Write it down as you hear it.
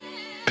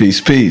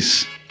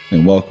Peace,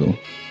 and welcome.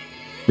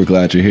 We're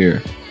glad you're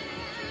here.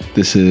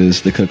 This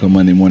is the Cook on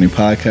Monday Morning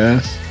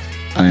podcast.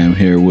 I am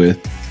here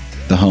with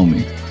the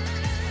homie,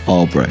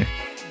 Albrey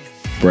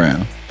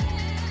Brown.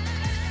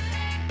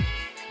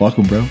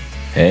 Welcome, bro.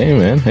 Hey,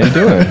 man. How you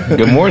doing?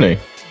 Good morning.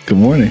 Good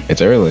morning.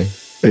 It's early.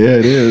 Yeah,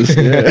 it is.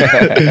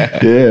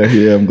 Yeah.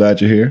 yeah. I'm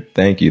glad you're here.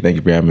 Thank you. Thank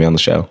you for having me on the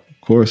show.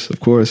 Of course.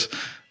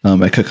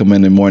 At Cook on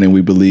Monday Morning,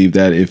 we believe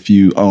that if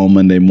you own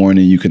Monday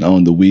morning, you can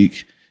own the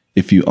week.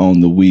 If you own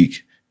the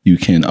week, you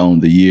can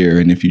own the year.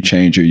 And if you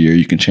change your year,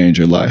 you can change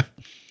your life.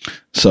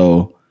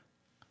 So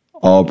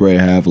Albrey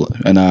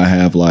and I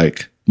have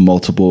like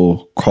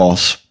multiple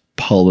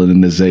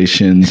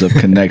cross-pollinizations of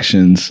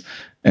connections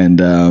and,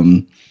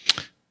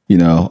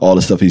 all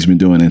the stuff he's been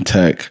doing in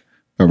tech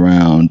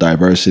around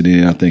diversity.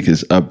 And I think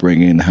his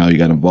upbringing, how he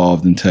got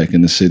involved in tech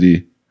in the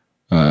city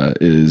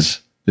is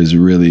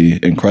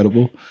really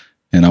incredible.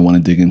 And I want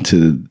to dig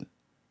into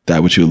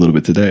that with you a little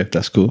bit today, if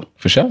that's cool.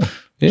 For sure.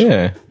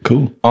 Yeah.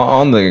 Cool.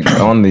 On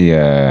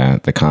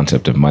the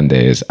concept of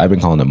Mondays, I've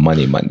been calling them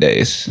Money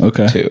Mondays.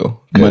 Okay. Too.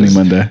 Money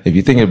Monday. If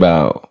you think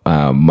about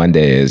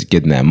Monday as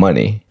getting that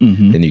money,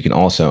 then you can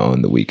also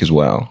own the week as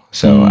well.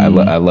 So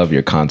I love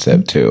your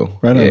concept too.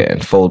 Right on. Yeah,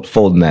 and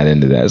folding that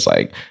into that is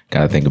like,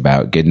 gotta think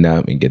about getting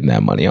up and getting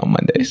that money on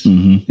Mondays.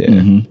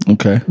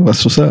 Okay.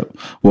 That's what's up.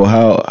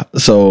 Well,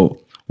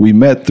 so we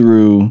met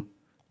through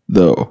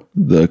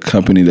the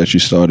company that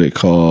you started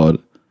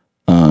called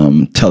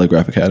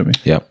Telegraph Academy.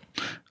 Yep.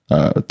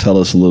 Tell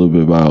us a little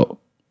bit about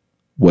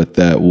what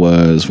that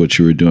was, what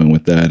you were doing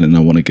with that, and I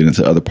want to get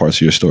into other parts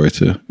of your story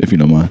too, if you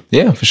don't mind.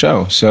 Yeah, for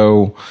sure.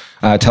 So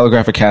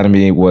Telegraph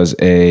Academy was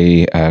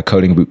a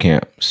coding boot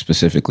camp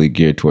specifically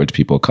geared towards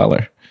people of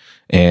color.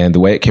 And the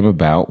way it came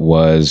about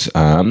was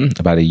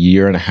about a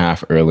year and a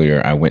half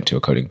earlier, I went to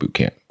a coding boot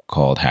camp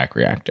called Hack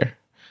Reactor.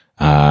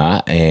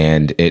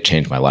 And it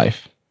changed my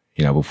life.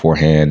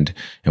 Beforehand,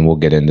 and we'll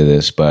get into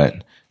this,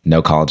 but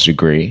no college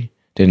degree.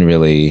 Didn't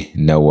really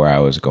know where I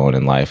was going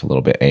in life, a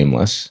little bit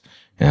aimless.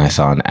 And I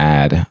saw an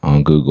ad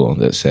on Google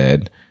that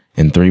said,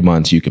 in 3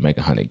 months, you can make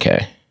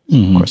 $100K.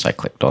 Of course, I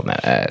clicked on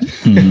that ad.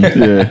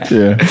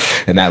 Yeah.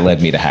 And that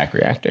led me to Hack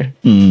Reactor.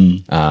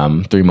 3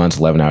 months,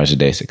 11 hours a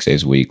day, 6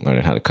 days a week,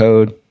 learning how to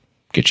code,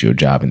 get you a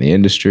job in the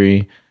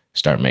industry,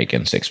 start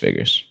making six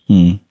figures.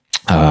 So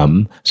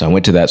I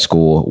went to that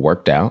school,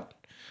 worked out,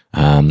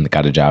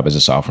 got a job as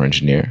a software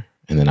engineer.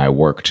 And then I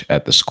worked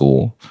at the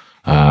school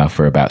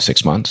for about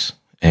 6 months.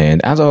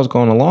 And as I was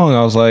going along,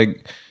 I was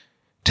like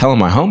telling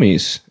my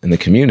homies in the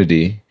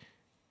community,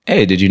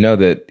 hey, did you know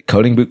that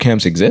coding boot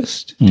camps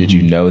exist? Did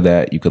you know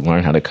that you could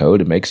learn how to code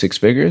and make six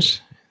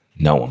figures?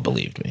 No one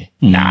believed me.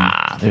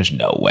 Nah, there's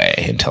no way,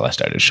 until I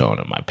started showing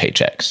them my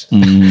paychecks.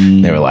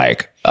 They were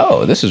like,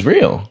 oh, this is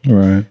real.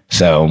 Right.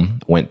 So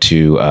went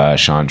to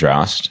Sean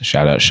Drost,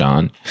 shout out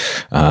Sean,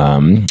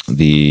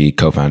 the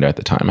co-founder at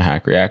the time of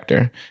Hack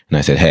Reactor. And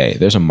I said, hey,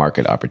 there's a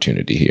market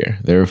opportunity here.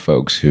 There are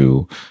folks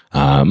who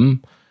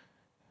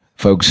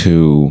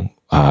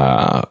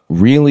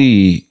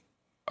really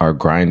are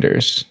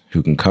grinders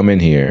who can come in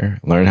here,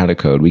 learn how to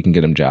code. We can get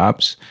them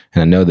jobs.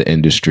 And I know the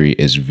industry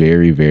is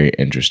very, very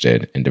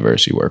interested in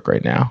diversity work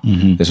right now.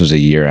 This was a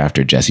year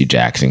after Jesse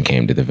Jackson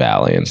came to the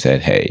Valley and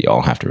said, hey,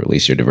 y'all have to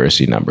release your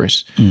diversity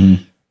numbers.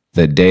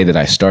 The day that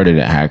I started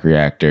at Hack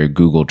Reactor,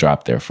 Google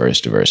dropped their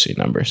first diversity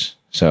numbers.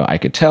 So I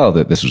could tell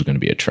that this was going to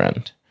be a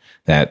trend,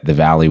 that the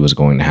Valley was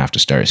going to have to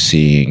start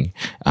seeing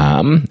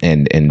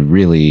and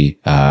really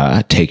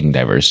taking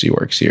diversity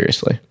work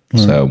seriously.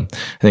 So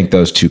I think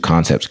those two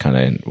concepts kind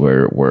of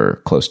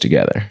were close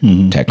together.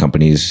 Tech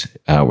companies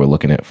were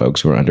looking at folks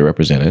who are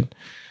underrepresented.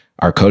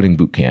 Our coding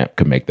boot camp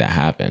could make that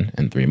happen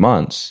in 3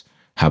 months.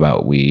 How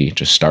about we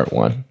just start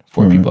one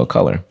for people of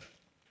color?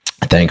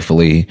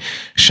 Thankfully,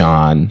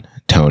 Sean,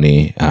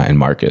 Tony, and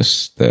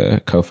Marcus,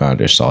 the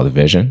co-founders, saw the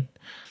vision.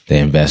 They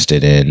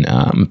invested in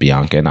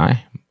Bianca and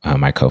I.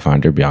 My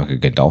co-founder, Bianca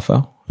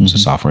Gandolfo, who's a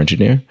software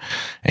engineer.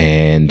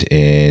 And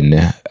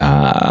in,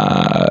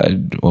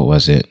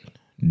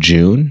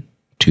 June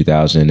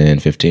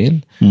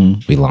 2015,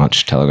 we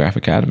launched Telegraph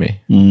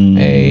Academy,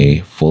 a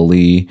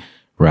fully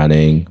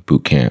running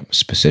boot camp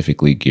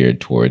specifically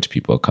geared towards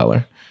people of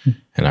color.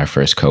 And our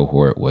first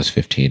cohort was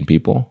 15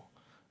 people.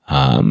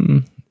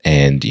 And,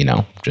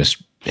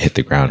 just hit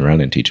the ground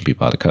running, teaching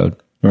people how to code.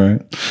 Right.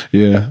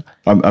 Yeah.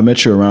 I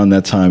met you around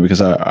that time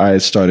because I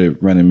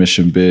started running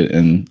Mission Bit,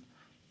 and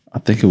I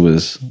think it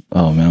was,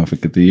 I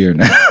forget the year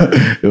now.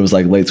 It was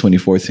like late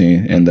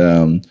 2014.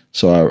 And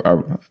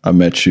so I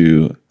met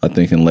you, I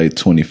think, in late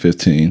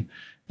 2015.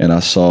 And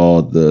I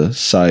saw the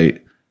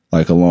site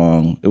like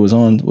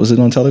was it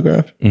on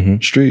Telegraph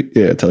Street?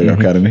 Yeah, Telegraph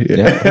Academy.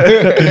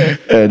 Yeah.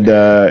 And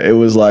it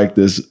was like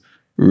this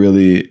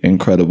really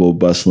incredible,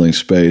 bustling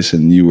space.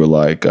 And you were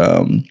like,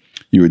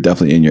 you were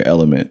definitely in your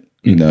element,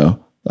 It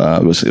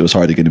was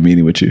hard to get a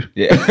meeting with you.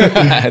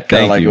 Yeah.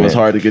 It was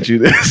hard to get you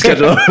to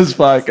schedule on this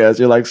podcast.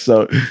 You're like,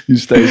 you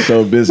stay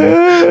so busy.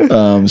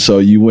 So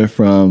you went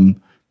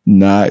from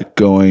not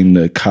going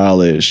to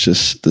college to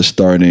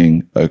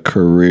starting a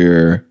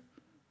career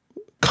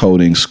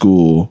coding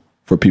school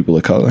for people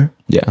of color?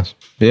 Yeah.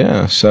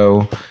 Yeah.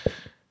 So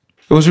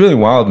it was really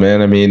wild,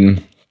 man. I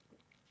mean,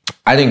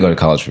 I didn't go to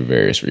college for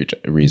various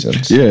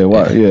reasons. Yeah.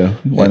 Why? Yeah.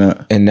 Why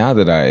not? And now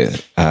that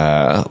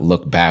I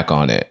look back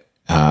on it,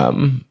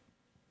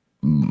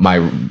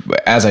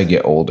 as I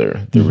get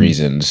older, the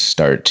reasons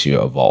start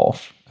to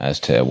evolve as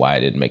to why I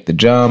didn't make the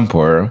jump,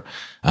 or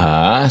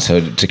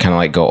so to kind of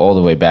like go all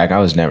the way back. I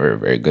was never a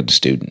very good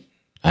student.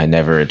 I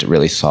never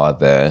really saw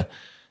the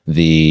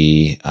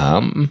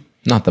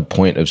not the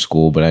point of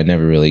school, but I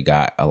never really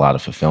got a lot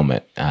of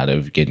fulfillment out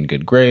of getting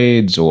good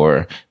grades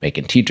or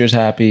making teachers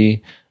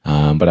happy.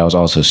 But I was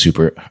also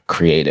super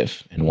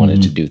creative and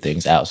wanted to do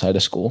things outside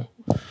of school.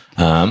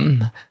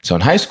 So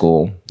in high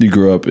school, you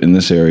grew up in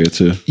this area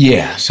too.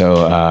 Yeah.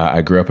 So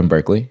I grew up in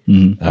Berkeley.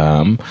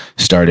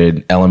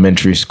 Started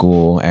elementary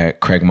school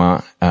at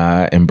Craigmont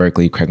in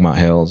Berkeley, Craigmont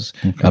Hills,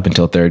 up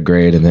until 3rd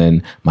grade. And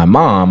then my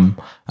mom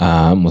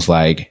was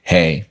like,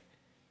 "Hey,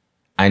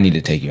 I need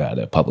to take you out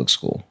of public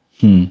school."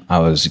 I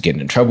was getting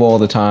in trouble all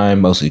the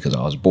time, mostly because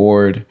I was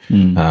bored.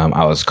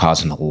 I was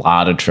causing a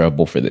lot of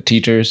trouble for the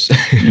teachers.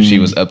 She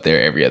was up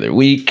there every other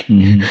week.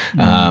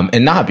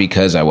 And not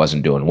because I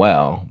wasn't doing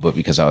well, but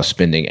because I was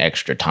spending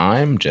extra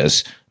time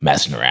just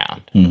messing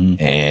around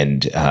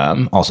and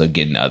also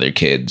getting other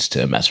kids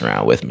to mess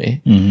around with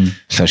me.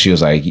 So she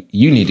was like,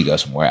 "You need to go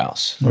somewhere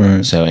else."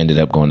 Right. So I ended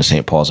up going to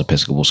St. Paul's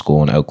Episcopal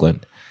School in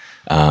Oakland,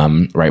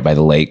 right by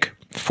the lake,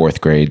 4th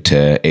grade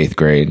to 8th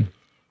grade.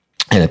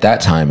 And at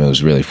that time, it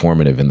was really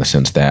formative in the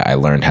sense that I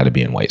learned how to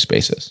be in white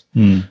spaces.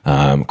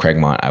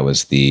 Craigmont, I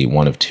was the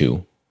one of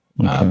 2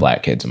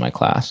 black kids in my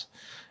class.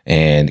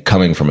 And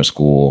coming from a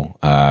school,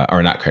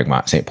 or not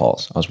Craigmont, St.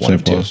 Paul's, I was one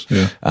of 2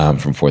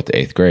 from 4th to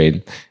 8th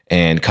grade.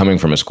 And coming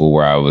from a school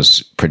where it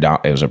was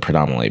a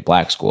predominantly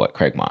black school at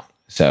Craigmont.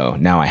 So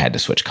now I had to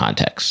switch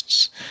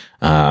contexts.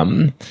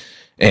 And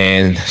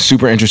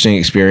super interesting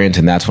experience.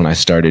 And that's when I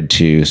started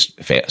to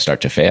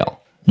start to fail.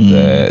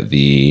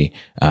 The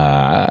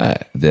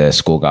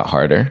school got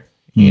harder.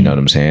 You know what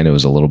I'm saying? It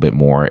was a little bit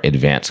more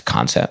advanced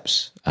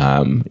concepts.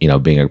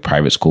 Being a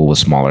private school with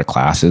smaller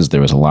classes, there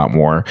was a lot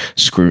more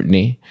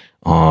scrutiny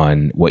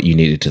on what you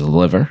needed to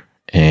deliver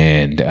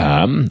and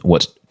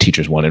what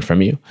teachers wanted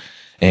from you.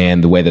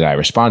 And the way that I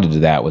responded to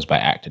that was by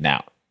acting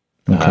out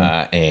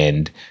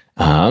and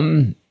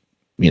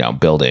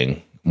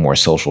building more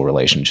social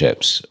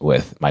relationships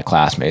with my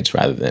classmates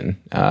rather than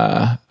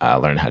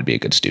learn how to be a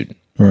good student.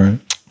 Right.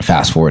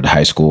 Fast forward to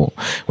high school,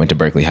 went to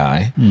Berkeley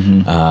High,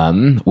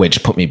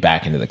 which put me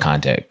back into the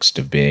context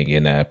of being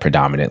in a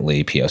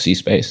predominantly POC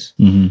space.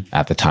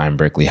 At the time,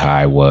 Berkeley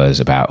High was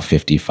about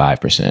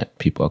 55%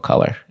 people of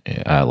color,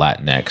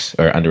 Latinx,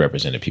 or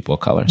underrepresented people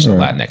of color. So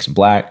Latinx and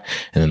Black.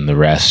 And then the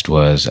rest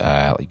was,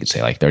 you could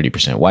say like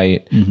 30%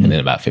 white, and then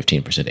about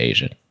 15%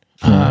 Asian.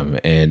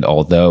 And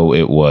although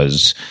it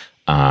was,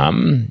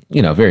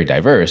 very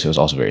diverse, it was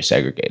also very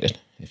segregated.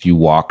 If you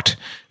walked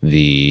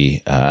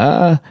the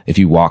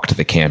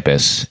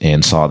campus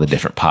and saw the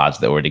different pods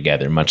that were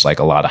together, much like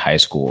a lot of high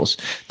schools,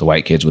 the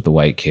white kids with the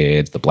white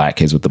kids, the black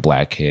kids with the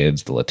black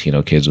kids, the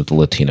Latino kids with the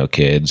Latino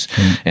kids,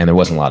 and there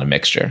wasn't a lot of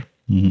mixture.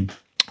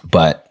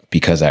 But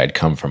because I had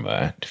come from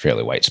a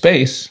fairly white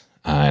space,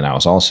 and I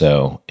was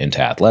also into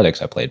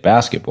athletics, I played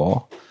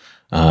basketball,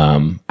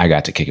 I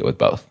got to kick it with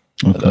both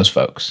of those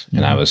folks.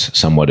 And I was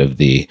somewhat of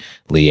the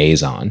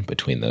liaison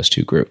between those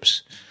two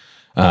groups.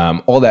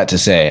 All that to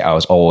say, I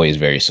was always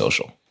very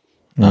social.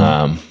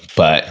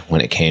 But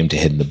when it came to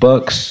hitting the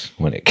books,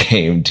 when it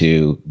came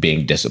to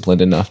being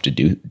disciplined enough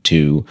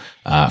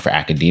for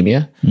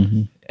academia,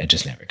 it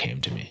just never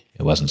came to me.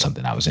 It wasn't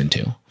something I was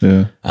into.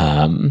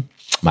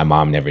 My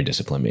mom never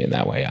disciplined me in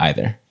that way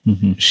either.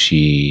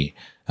 She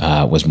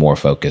was more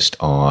focused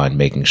on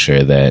making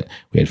sure that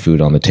we had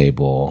food on the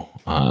table,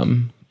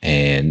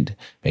 and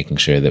making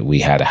sure that we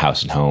had a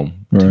house and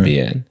home to be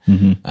in.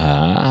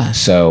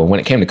 So when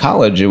it came to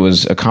college, it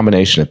was a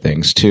combination of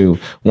things too.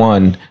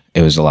 One,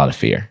 it was a lot of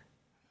fear.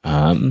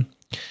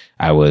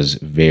 I was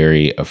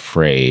very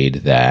afraid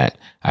that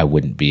I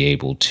wouldn't be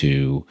able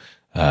to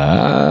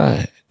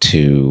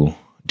do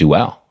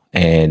well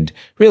and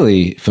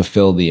really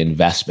fulfill the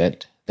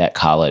investment that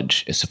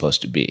college is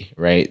supposed to be,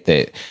 right?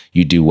 That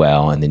you do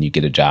well and then you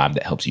get a job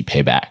that helps you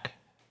pay back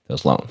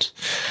those loans.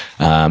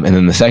 And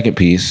then the second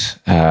piece,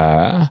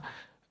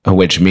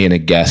 which me and a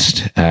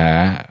guest,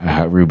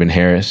 Ruben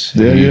Harris,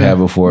 who you have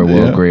before,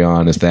 will agree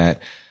on, is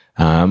that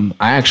I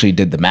actually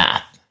did the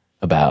math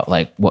about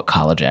like what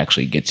college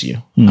actually gets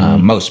you,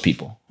 most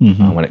people,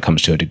 when it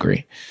comes to a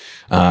degree.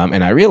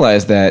 And I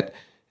realized that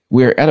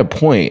we're at a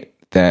point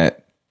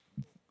that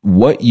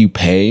what you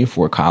pay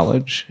for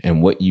college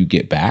and what you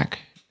get back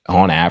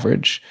on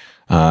average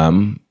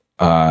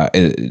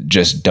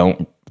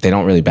they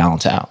don't really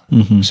balance out.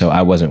 So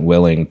I wasn't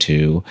willing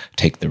to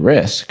take the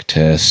risk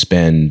to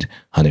spend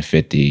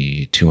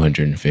 $150,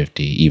 $250,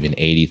 even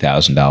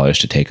 $80,000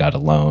 to take out a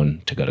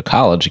loan to go to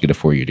college to get a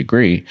 4-year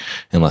degree,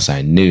 unless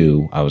I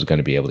knew I was going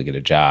to be able to get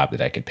a job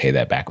that I could pay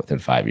that back within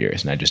 5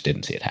 years. And I just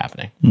didn't see it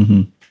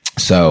happening.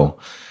 So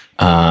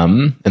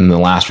And the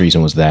last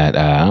reason was that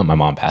my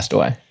mom passed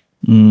away.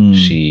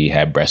 She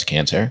had breast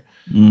cancer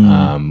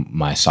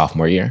my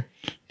sophomore year.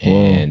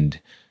 And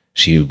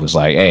she was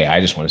like, hey,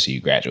 I just want to see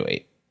you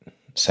graduate.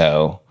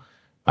 So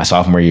my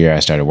sophomore year, I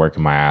started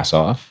working my ass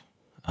off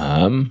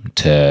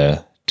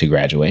to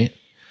graduate.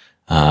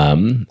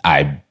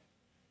 I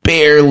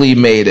barely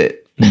made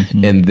it.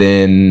 And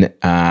then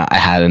I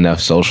had enough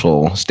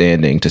social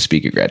standing to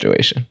speak at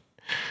graduation.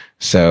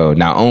 So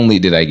not only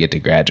did I get to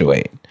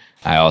graduate,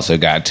 I also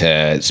got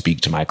to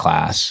speak to my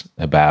class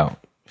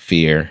about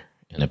fear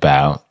and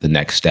about the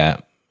next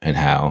step and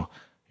how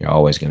you're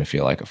always going to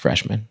feel like a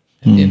freshman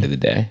at the end of the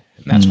day.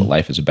 And that's what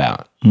life is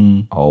about.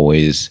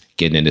 Always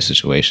getting into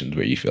situations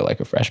where you feel like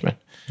a freshman.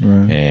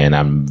 Right. And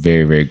I'm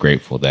very, very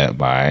grateful that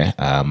my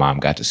mom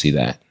got to see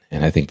that.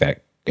 And I think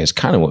that is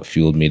kind of what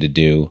fueled me to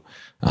do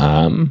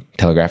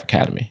Telegraph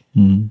Academy,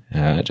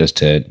 just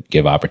to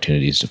give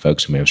opportunities to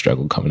folks who may have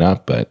struggled coming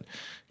up, but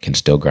can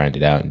still grind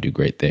it out and do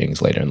great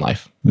things later in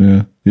life.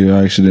 Yeah.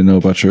 I actually didn't know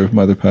about your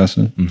mother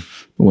passing.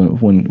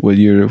 What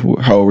year,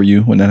 how old were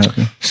you when that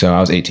happened? So I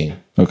was 18.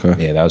 Okay.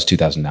 Yeah, that was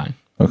 2009.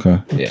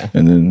 Okay. Yeah.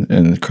 And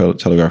then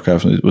Telegraph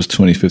Academy was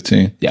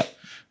 2015. Yeah.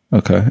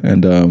 Okay.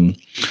 And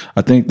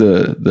I think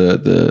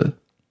the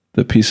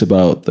piece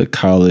about the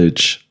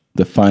college,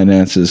 the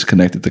finances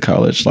connected to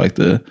college, like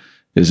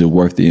is it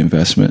worth the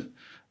investment?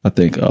 I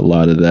think a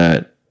lot of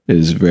that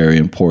is very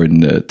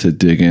important to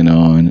dig in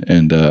on.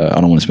 And I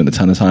don't want to spend a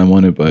ton of time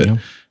on it, but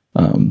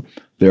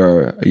there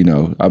are,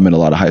 I've met a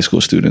lot of high school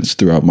students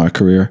throughout my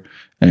career.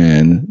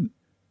 And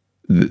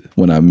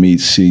when I meet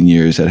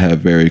seniors that have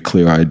very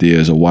clear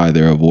ideas of why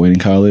they're avoiding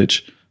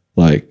college,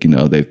 like,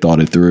 they've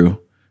thought it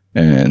through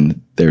and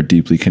they're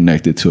deeply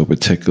connected to a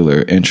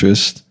particular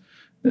interest,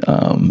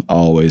 I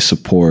always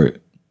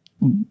support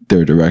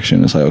their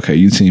direction. It's like, okay,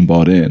 you seem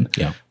bought in.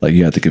 Yeah. Like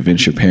you have to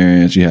convince your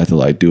parents, you have to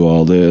like do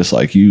all this,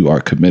 like you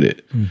are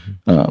committed.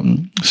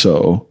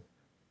 So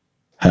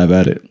have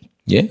at it.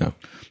 Yeah.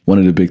 One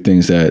of the big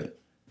things that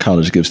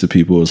college gives to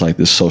people is like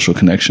this social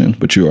connection,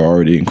 but you're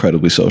already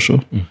incredibly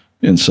social.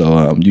 And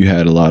so you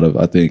had a lot of,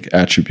 I think,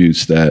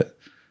 attributes that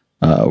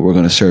were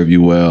going to serve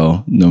you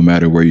well, no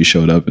matter where you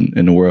showed up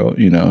in the world,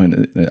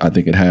 and I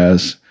think it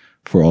has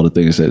for all the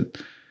things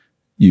that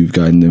you've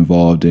gotten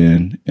involved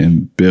in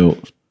and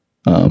built.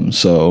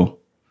 So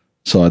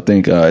I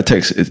think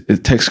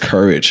it takes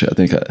courage, I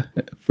think,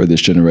 for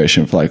this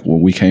generation. For like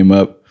when we came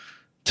up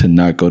to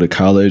not go to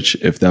college,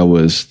 if that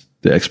was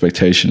the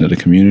expectation of the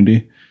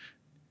community,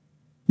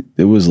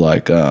 it was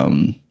like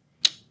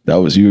that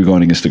was you were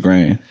going against the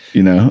grain,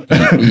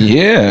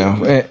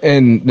 Yeah,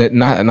 and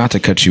not to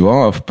cut you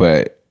off,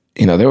 but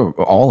there were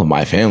all of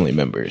my family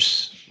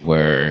members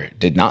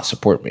did not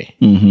support me,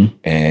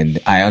 and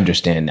I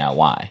understand now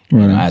why.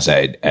 Right. As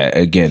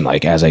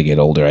I get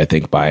older, I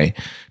think by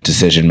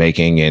decision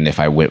making, and if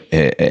I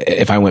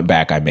went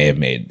back, I may have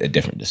made a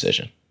different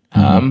decision.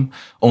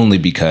 Only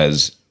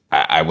because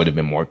I would have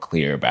been more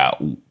clear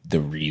about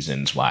the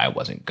reasons why I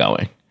wasn't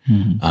going.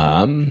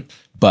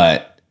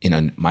 But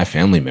my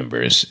family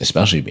members,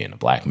 especially being a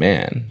Black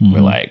man,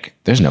 were like,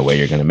 "There's no way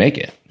you're going to make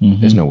it.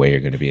 There's no way you're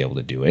going to be able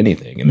to do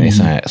anything." And they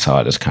saw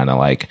it as kind of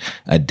like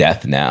a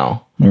death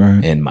knell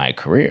in my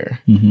career.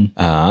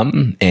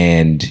 And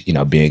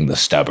being the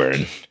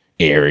stubborn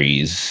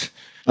Aries.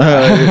 You're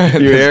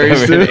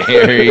Aries too?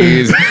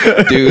 Aries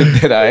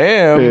dude that I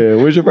am. Yeah,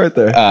 where's your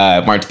birthday?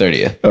 March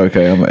 30th.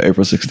 Okay, I'm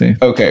April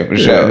 16th. Okay, for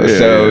sure.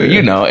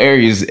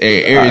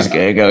 Aries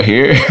gang out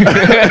here.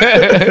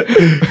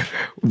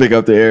 Big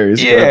up the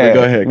Aries. Yeah.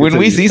 Go ahead. When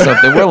we see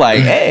something, we're like,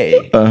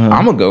 hey,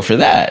 I'm going to go for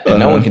that. And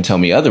no one can tell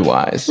me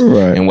otherwise.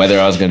 Right. And whether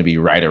I was going to be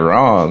right or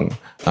wrong,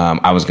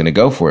 I was going to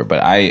go for it.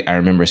 But I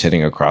remember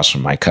sitting across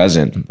from my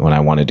cousin when I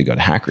wanted to go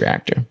to Hack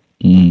Reactor.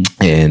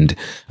 And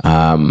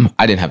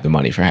I didn't have the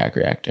money for Hack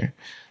Reactor.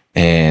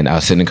 And I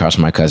was sitting across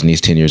from my cousin. He's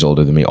 10 years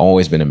older than me,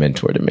 always been a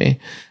mentor to me.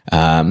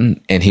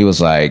 And he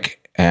was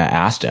like, I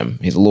asked him,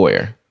 he's a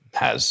lawyer,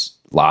 has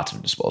lots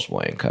of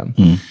disposable income.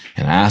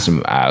 And I asked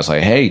him, I was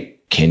like, hey,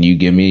 can you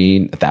give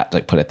me that,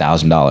 like put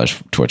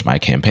 $1,000 towards my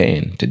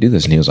campaign to do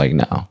this? And he was like,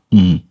 no.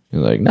 He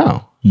was like,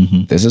 no,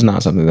 this is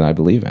not something that I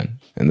believe in.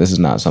 And this is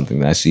not something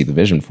that I see the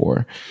vision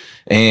for.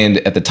 And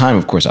at the time,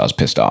 of course, I was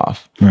pissed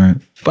off. Right.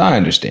 But I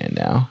understand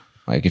now.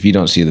 Like, if you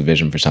don't see the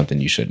vision for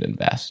something, you shouldn't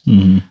invest.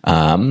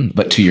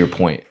 But to your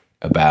point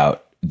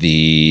about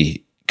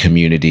the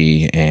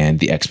community and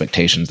the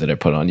expectations that are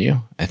put on you,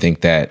 I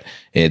think that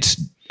it's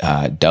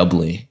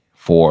doubly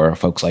for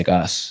folks like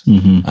us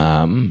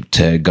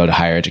to go to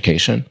higher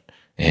education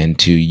and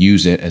to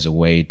use it as a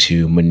way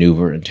to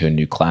maneuver into a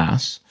new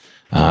class.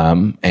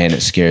 And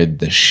it scared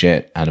the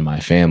shit out of my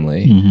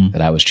family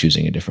that I was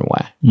choosing a different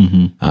way.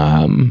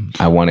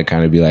 I want to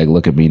kind of be like,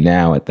 look at me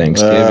now at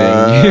Thanksgiving.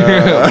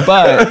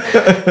 But,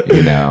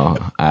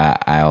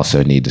 I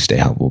also need to stay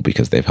humble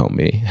because they've helped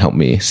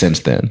me since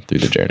then through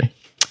the journey.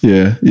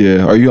 Yeah.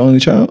 Yeah. Are you only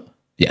child?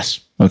 Yes.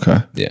 Okay.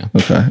 Yeah.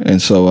 Okay.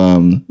 And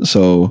so,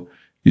 so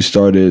you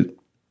started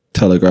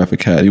Telegraph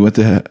Academy. You went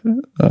to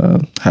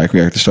Hack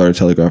Reactor, started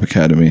Telegraph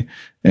Academy,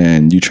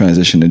 and you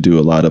transitioned to do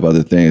a lot of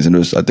other things. And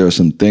there were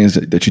some things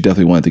that you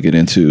definitely wanted to get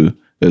into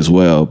as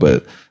well.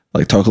 But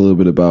like, talk a little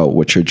bit about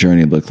what your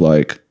journey looked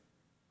like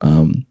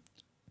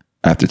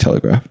after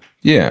Telegraph.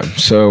 Yeah.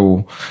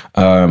 So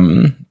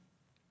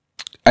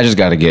I just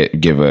got to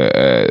give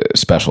a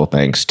special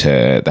thanks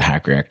to the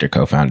Hack Reactor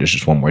co-founders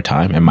just one more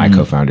time, and my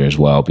co-founder as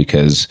well,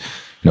 because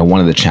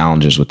one of the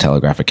challenges with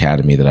Telegraph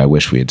Academy that I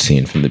wish we had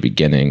seen from the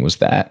beginning was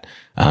that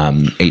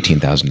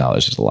 $18,000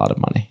 is a lot of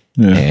money.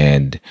 Yeah.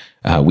 And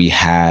we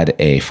had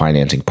a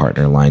financing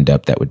partner lined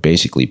up that would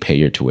basically pay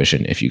your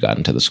tuition if you got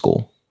into the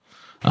school.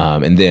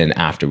 And then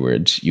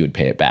afterwards, you would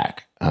pay it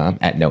back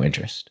at no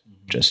interest,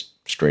 just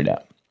straight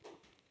up.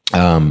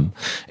 And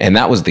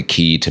that was the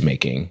key to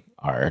making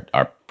our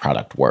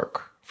product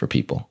work for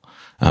people.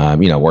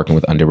 Working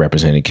with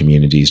underrepresented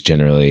communities,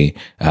 generally,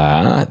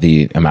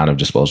 the amount of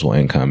disposable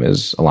income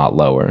is a lot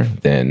lower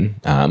than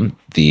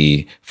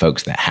the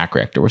folks that Hack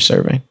Reactor were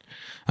serving.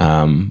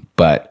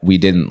 But we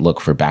didn't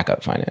look for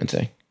backup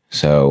financing.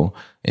 So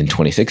in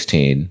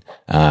 2016,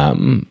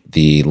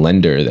 the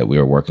lender that we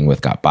were working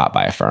with got bought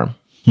by a firm.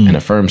 And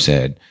a firm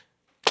said,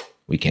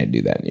 we can't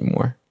do that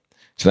anymore.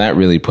 So that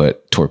really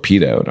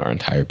torpedoed our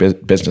entire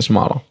business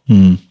model.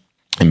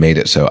 And made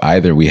it so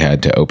either we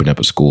had to open up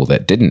a school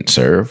that didn't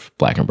serve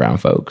Black and brown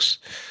folks,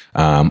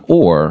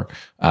 or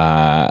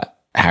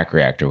Hack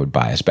Reactor would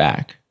buy us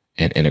back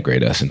and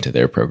integrate us into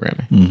their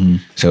programming.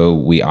 So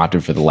we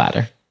opted for the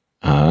latter.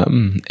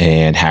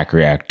 And Hack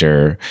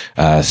Reactor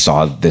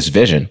saw this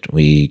vision.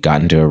 We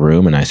got into a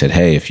room and I said,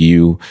 hey, if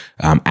you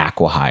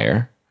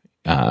acqui-hire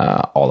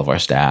all of our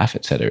staff,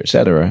 et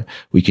cetera,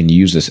 we can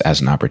use this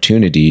as an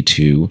opportunity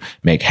to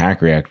make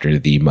Hack Reactor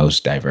the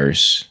most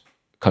diverse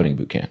coding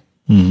bootcamp.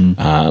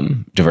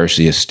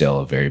 Diversity is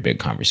still a very big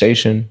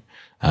conversation.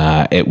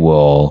 It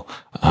will,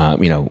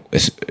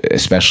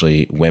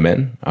 especially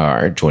women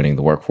are joining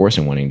the workforce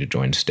and wanting to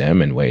join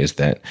STEM in ways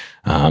that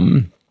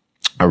are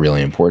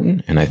really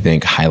important. And I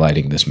think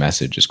highlighting this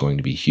message is going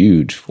to be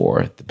huge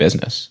for the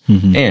business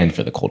and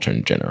for the culture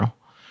in general.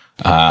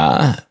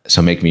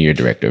 So make me your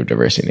director of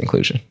diversity and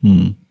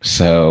inclusion.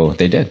 So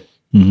they did.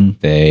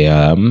 They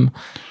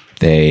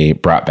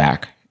brought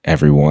back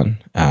everyone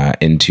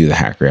into the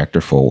Hack Reactor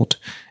fold.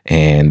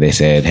 And they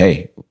said,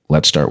 hey,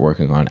 let's start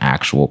working on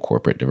actual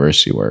corporate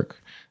diversity work.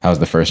 That was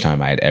the first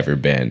time I had ever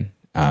been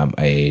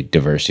a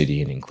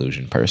diversity and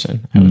inclusion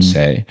person, I would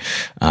say.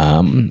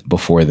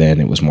 Before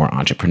then, it was more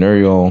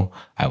entrepreneurial.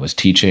 I was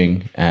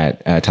teaching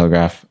at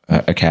Telegraph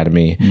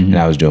Academy, and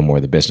I was doing more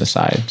of the business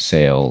side,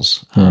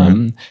 sales,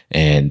 and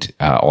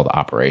all the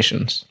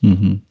operations.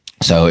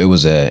 So it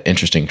was an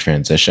interesting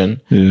transition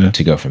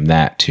to go from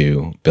that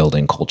to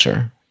building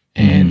culture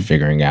and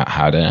figuring out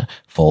how to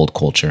fold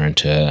culture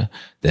into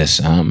this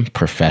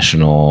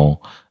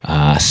professional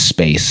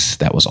space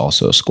that was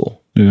also a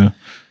school. Yeah.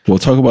 Well,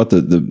 talk about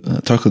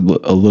talk a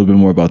little bit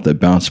more about the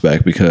bounce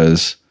back,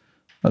 because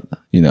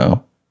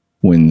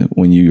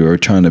when you are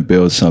trying to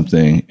build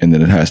something and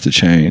then it has to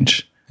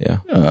change,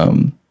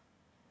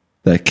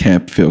 that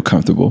can't feel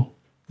comfortable.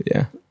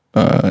 Yeah.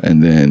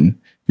 And then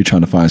you're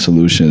trying to find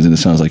solutions, and it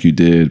sounds like you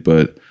did,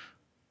 but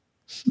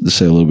to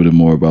say a little bit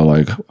more about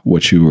like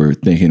what you were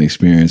thinking,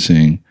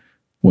 experiencing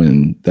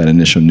when that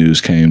initial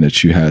news came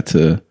that you had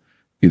to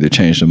either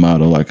change the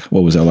model. Like,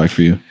 what was that like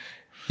for you?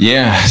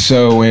 Yeah.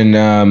 So in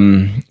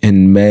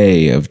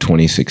May of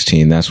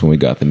 2016, that's when we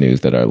got the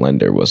news that our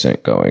lender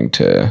wasn't going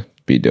to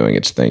be doing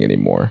its thing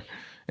anymore.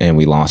 And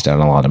we lost out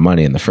on a lot of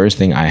money. And the first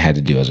thing I had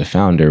to do as a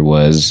founder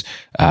was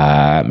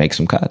make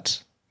some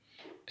cuts.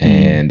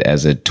 And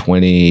as a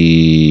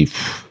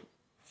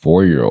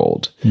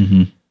 24-year-old,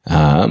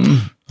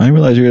 I didn't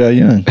realize you were that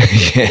young.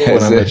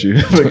 When I met you.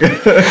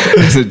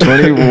 As a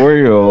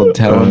 24-year-old,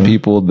 telling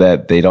people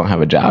that they don't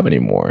have a job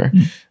anymore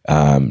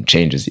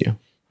changes you.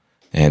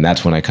 And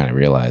that's when I kind of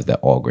realized that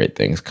all great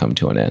things come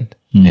to an end.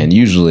 And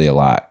usually a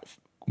lot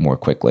more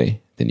quickly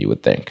than you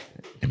would think.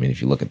 I mean,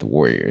 if you look at the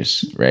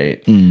Warriors,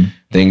 right?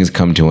 Things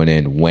come to an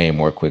end way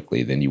more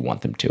quickly than you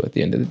want them to at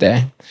the end of the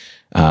day.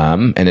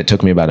 And it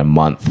took me about a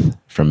month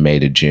from May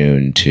to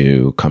June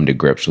to come to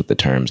grips with the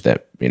terms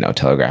that,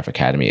 Telegraph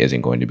Academy isn't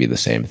going to be the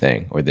same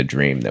thing or the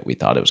dream that we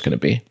thought it was going to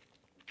be.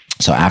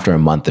 So after a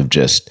month of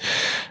just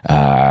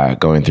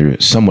going through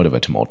somewhat of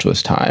a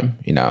tumultuous time,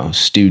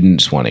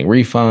 students wanting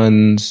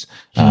refunds,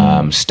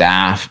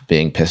 staff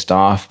being pissed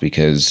off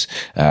because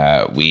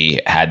we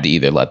had to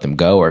either let them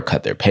go or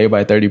cut their pay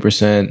by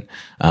 30%.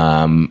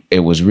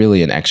 It was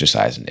really an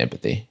exercise in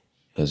empathy.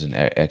 It was an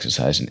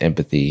exercise in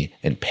empathy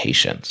and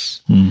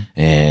patience.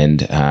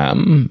 And,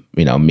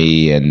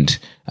 me and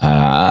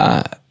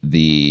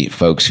the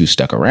folks who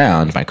stuck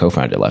around, my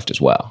co-founder left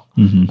as well,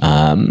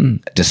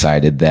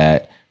 decided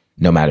that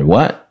no matter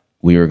what,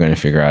 we were going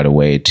to figure out a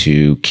way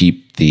to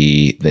keep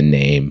the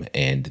name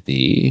and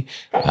the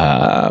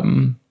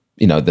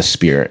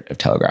spirit of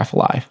Telegraph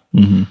alive.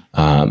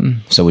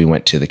 So we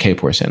went to the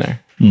Kapor Center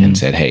and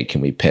said, hey,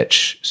 can we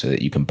pitch so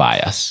that you can buy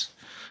us?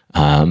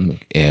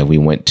 And we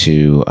went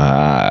to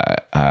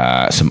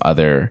some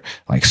other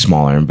like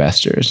smaller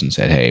investors and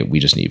said, hey, we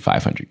just need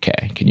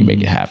 500K. Can you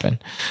make it happen?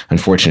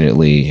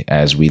 Unfortunately,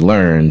 as we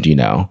learned,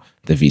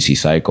 the VC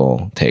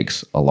cycle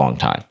takes a long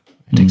time.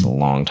 It takes a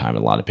long time, a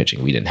lot of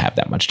pitching. We didn't have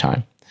that much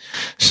time.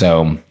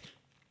 So,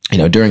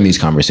 during these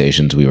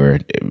conversations, we were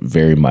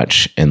very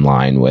much in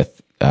line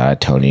with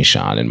Tony,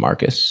 Sean, and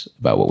Marcus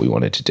about what we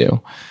wanted to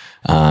do.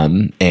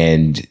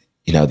 And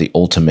the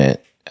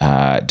ultimate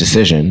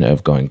decision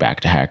of going back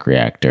to Hack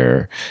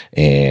Reactor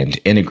and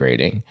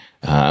integrating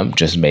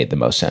just made the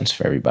most sense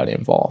for everybody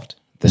involved.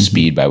 The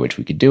speed by which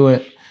we could do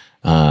it,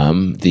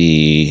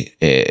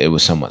 it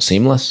was somewhat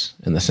seamless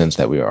in the sense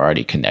that we were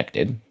already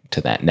connected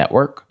to that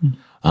network,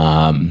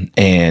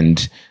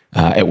 and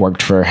it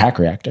worked for Hack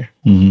Reactor,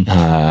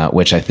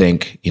 which I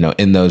think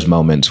in those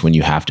moments when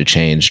you have to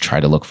change, try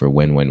to look for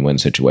win-win-win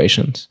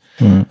situations.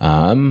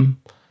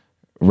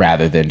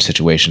 Rather than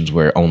situations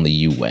where only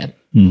you win.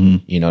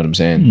 You know what I'm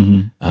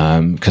saying?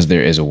 Because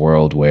there is a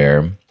world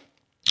where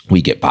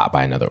we get bought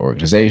by another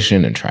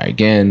organization and try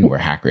again, where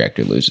Hack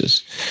Reactor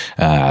loses.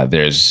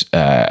 There's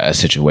a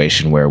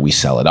situation where we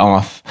sell it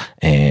off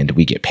and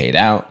we get paid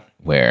out,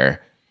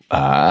 where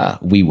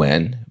we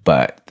win,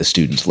 but the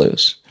students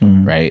lose,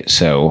 right?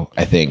 So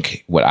I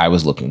think what I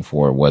was looking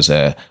for was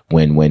a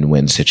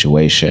win-win-win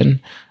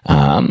situation.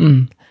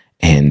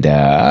 And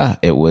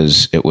it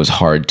was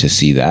hard to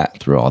see that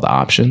through all the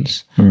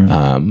options.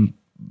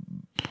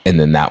 And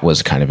then that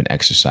was kind of an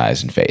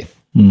exercise in faith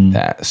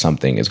that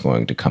something is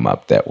going to come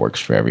up that works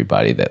for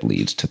everybody, that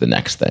leads to the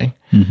next thing.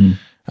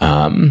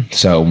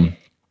 So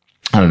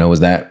I don't know, was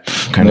that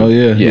kind of?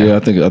 Yeah. I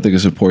think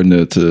it's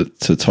important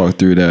to talk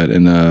through that.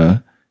 And,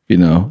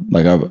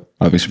 like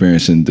I've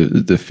experienced in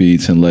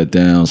defeats and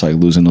letdowns, like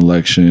losing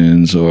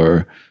elections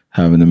or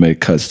having to make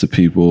cuts to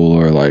people,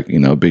 or like,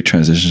 big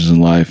transitions in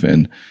life.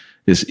 And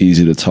it's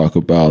easy to talk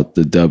about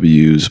the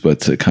W's, but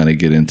to kind of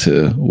get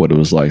into what it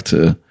was like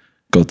to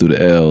go through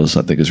the L's,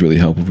 I think is really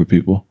helpful for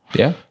people.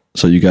 Yeah.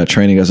 So you got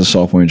training as a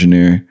software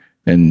engineer,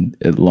 and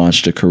it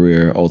launched a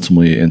career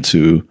ultimately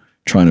into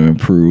trying to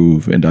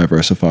improve and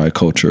diversify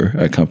culture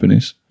at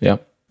companies. Yeah.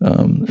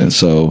 And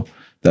so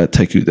that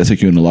take you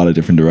in a lot of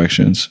different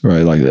directions,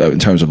 right? Like in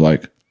terms of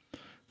like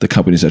the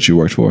companies that you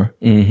worked for.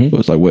 It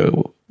was like,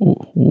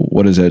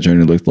 what does that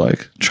journey look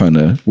like, trying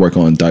to work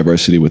on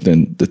diversity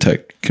within the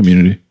tech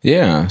community?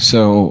 Yeah.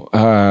 So,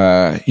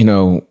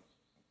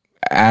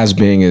 as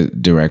being a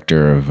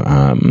director of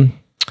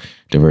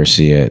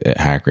diversity at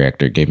Hack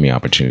Reactor gave me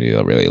opportunity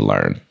to really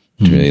learn,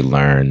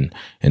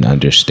 and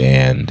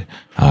understand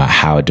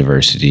how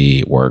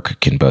diversity work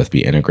can both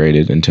be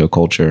integrated into a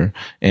culture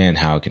and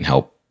how it can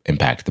help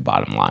impact the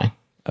bottom line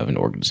of an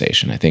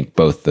organization. I think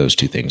both those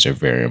two things are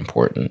very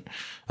important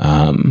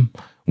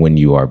when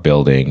you are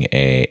building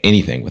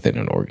anything within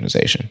an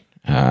organization.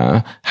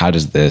 How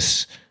does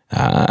this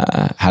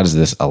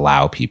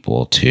allow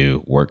people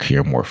to work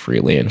here more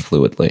freely and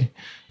fluidly?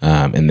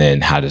 And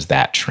then how does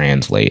that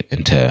translate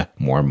into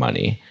more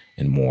money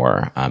and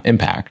more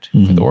impact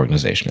for the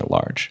organization at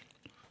large?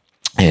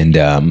 And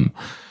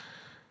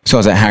so I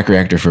was at Hack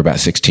Reactor for about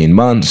 16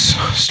 months,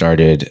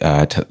 started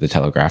the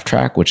Telegraph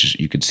track, which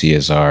you could see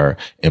as our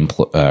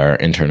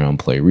internal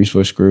employee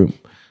resource group.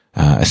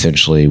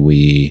 Essentially,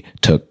 we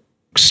took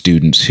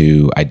students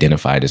who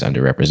identified as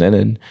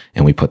underrepresented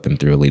and we put them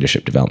through a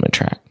leadership development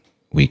track.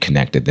 We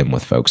connected them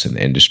with folks in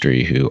the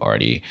industry who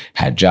already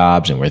had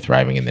jobs and were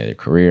thriving in their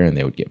career, and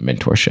they would get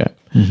mentorship.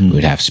 We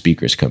would have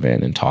speakers come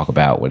in and talk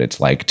about what it's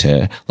like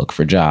to look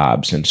for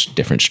jobs and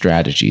different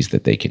strategies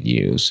that they can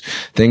use,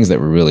 things that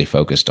were really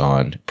focused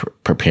on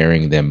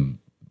preparing them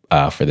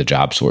for the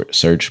job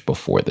search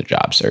before the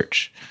job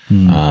search.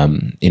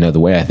 The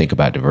way I think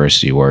about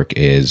diversity work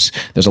is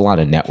there's a lot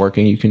of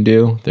networking you can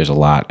do. There's a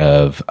lot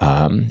of,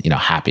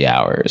 happy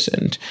hours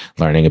and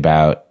learning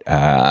about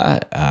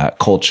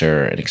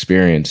culture and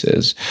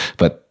experiences.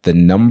 But the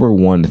number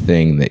one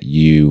thing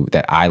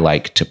that I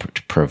like to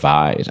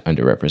provide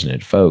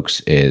underrepresented folks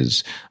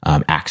is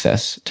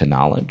access to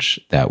knowledge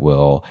that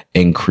will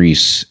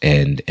increase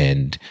and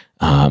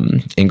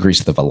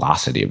increase the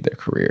velocity of their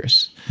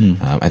careers.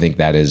 I think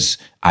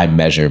I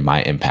measure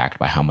my impact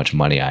by how much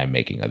money I'm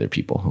making other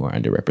people who are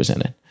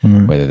underrepresented,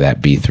 whether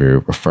that be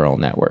through referral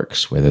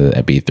networks, whether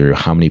that be through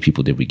how many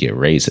people did we get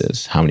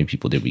raises, how many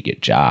people did we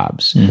get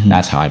jobs.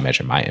 That's how I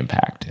measure my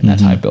impact, and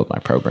that's how I build my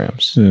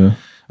programs. So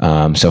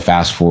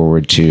fast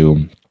forward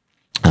to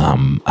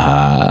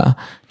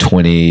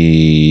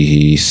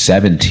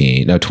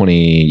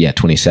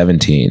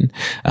 2017.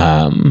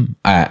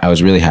 I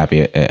was really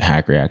happy at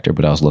Hack Reactor,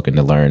 but I was looking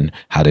to learn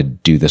how to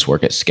do this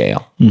work at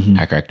scale.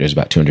 Hack Reactor is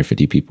about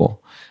 250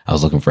 people. I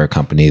was looking for a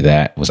company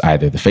that was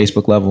either the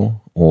Facebook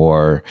level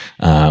or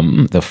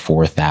the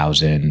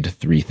 4,000,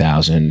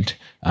 3,000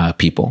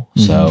 people.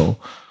 So,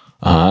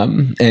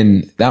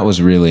 and that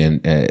was really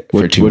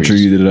for two what drew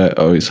you to that?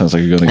 Oh, it sounds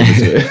like you're going to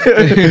get into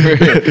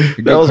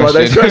it. That was my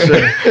next question.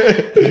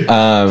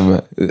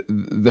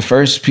 The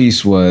first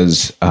piece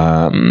was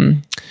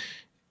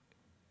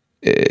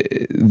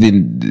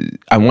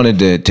I wanted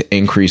to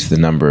increase the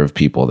number of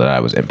people that I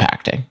was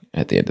impacting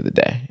at the end of the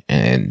day.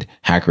 And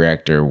Hack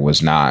Reactor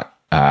was not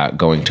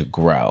going to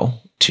grow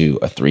to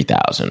a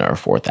 3,000 or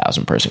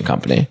 4,000 person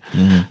company.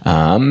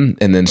 And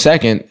then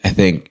second, I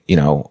think,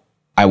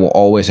 I will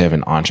always have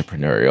an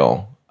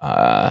entrepreneurial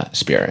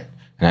spirit.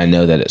 And I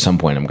know that at some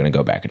point I'm going to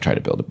go back and try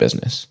to build a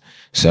business.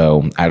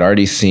 So I'd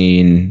already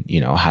seen,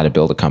 how to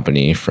build a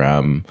company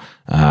from,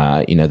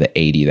 the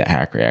 80 that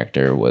Hack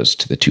Reactor was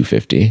to the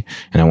 250.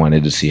 And I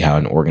wanted to see how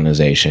an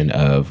organization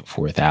of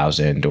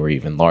 4,000 or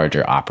even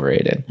larger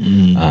operated.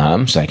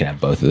 So I could have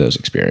both of those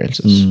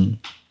experiences.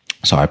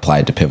 So I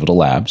applied to Pivotal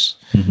Labs,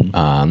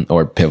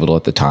 or Pivotal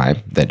at the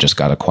time, that just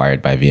got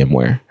acquired by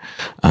VMware.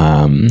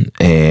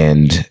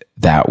 And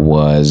that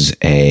was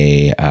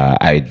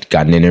I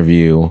got an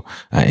interview,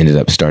 ended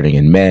up starting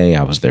in May.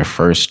 I was their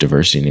first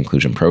diversity and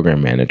inclusion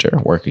program manager,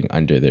 working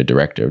under their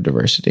director of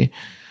diversity.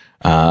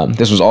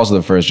 This was also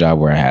the first job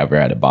where I ever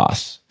had a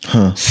boss.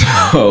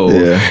 So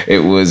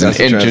it was an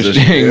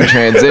interesting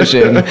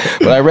transition.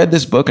 But I read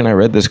this book and I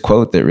read this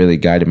quote that really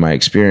guided my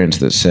experience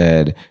that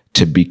said,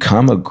 to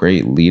become a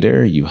great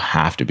leader, you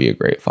have to be a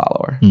great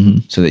follower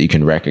so that you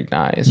can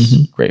recognize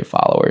great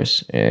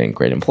followers and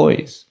great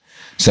employees.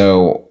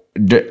 So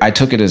I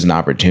took it as an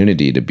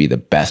opportunity to be the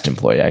best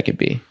employee I could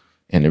be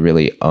and to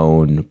really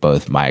own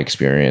both my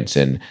experience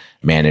and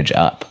manage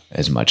up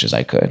as much as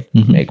I could,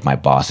 make my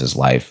boss's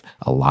life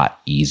a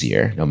lot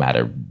easier, no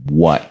matter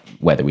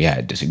whether we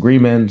had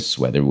disagreements,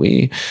 whether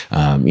we,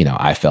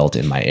 I felt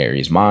in my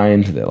Aries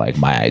mind that like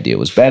my idea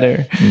was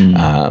better.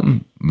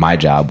 My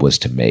job was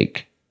to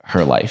make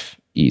her life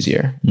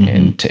easier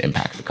and to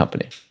impact the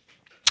company.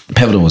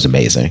 Pivotal was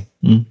amazing.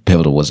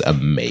 Pivotal was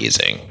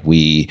amazing.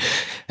 What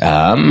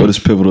does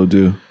Pivotal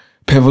do?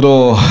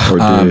 Pivotal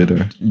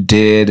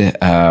did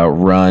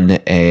run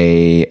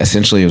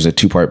essentially it was a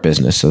two-part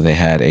business. So they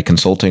had a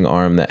consulting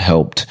arm that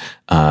helped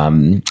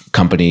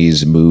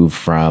companies move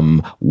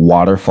from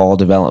waterfall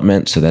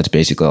development. So that's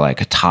basically like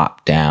a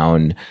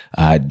top-down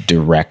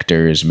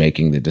directors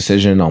making the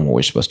decision on what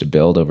we're supposed to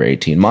build over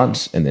 18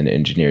 months, and then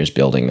engineers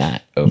building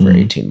that over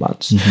 18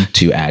 months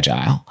to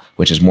agile,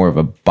 which is more of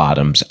a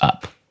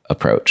bottoms-up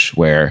approach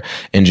where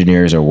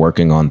engineers are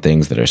working on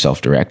things that are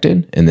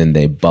self-directed, and then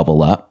they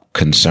bubble up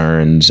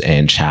concerns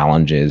and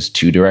challenges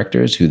to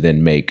directors who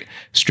then make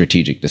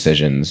strategic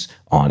decisions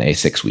on a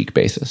 6-week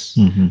basis.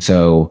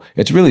 So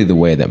it's really the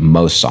way that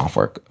most small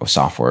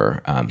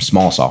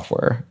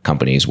software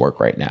companies work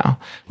right now,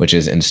 which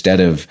is instead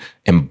of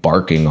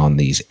embarking on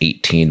these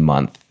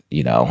 18-month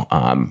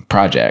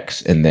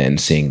projects and then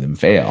seeing them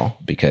fail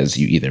because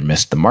you either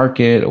missed the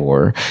market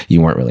or you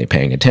weren't really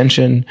paying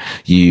attention,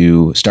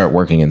 you start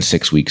working in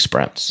 6-week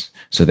sprints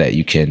so that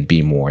you can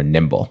be more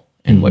nimble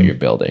in what you're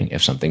building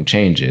if something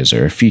changes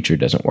or a feature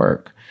doesn't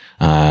work.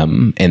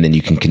 And then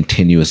you can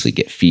continuously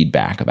get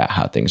feedback about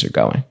how things are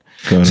going.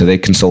 So they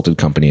consulted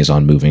companies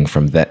on moving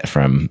from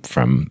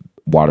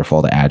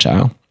waterfall to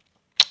agile.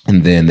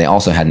 And then they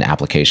also had an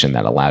application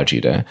that allowed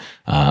you to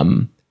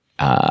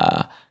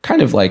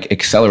kind of like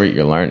accelerate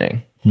your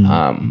learning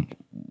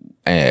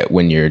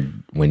when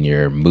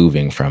you're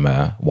moving from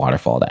a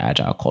waterfall to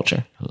agile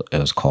culture. It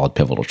was called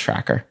Pivotal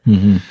Tracker.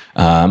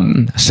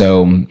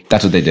 So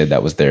that's what they did.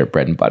 That was their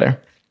bread and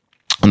butter.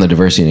 On the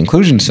diversity and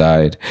inclusion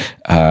side,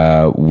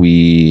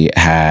 we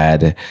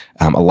had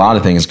a lot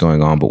of things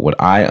going on, but what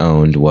I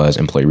owned was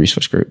employee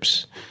resource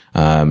groups.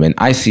 And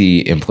I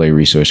see employee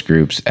resource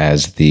groups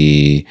as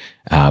the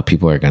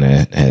people are going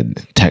to,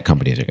 tech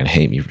companies are going to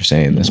hate me for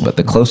saying this, but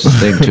the closest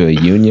thing to a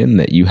union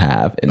that you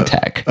have in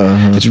tech.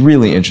 It's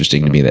really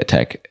interesting to me that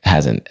tech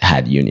hasn't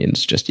had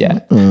unions just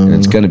yet. And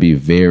it's going to be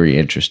very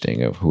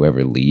interesting of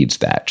whoever leads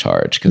that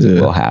charge because it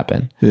will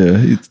happen.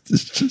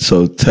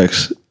 So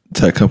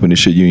tech companies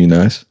should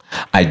unionize?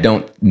 I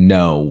don't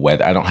know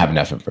I don't have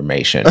enough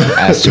information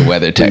as to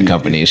whether tech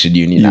companies should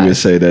unionize. You would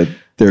say that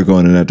they're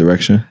going in that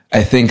direction?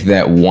 I think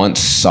that once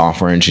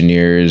software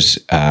engineers,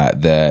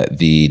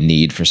 the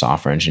need for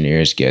software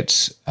engineers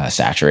gets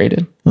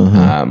saturated,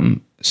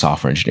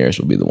 software engineers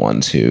will be the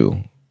ones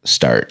who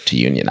start to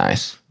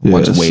unionize.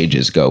 Once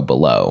wages go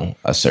below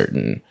a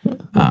certain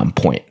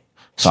point,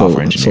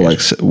 software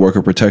engineers. So like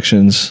worker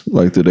protections,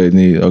 like do they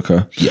need,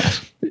 okay.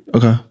 Yes.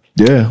 Okay.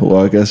 Yeah,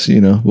 well, I guess,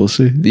 we'll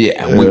see.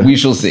 Yeah, we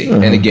shall see.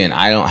 And again,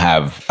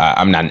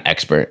 I'm not an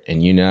expert in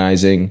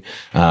unionizing.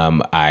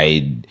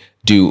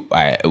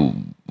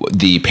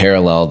 The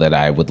parallel that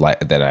I would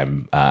like, that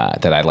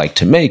I like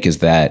to make is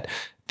that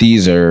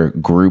these are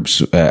groups,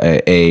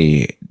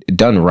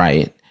 done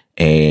right,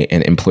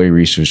 an employee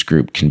resource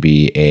group can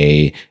be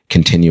a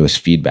continuous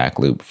feedback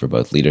loop for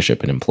both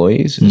leadership and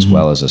employees, as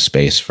well as a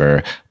space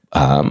for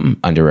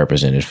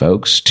underrepresented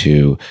folks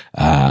to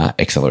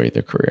accelerate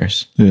their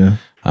careers. Yeah.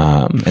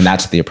 And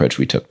that's the approach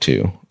we took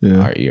to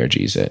our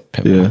ERGs at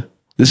Pivotal. Yeah.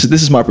 This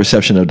is my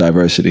perception of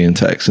diversity in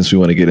tech, since we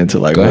want to get into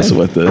like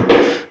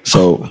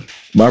so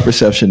my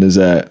perception is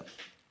that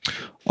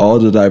all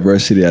the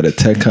diversity at a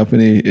tech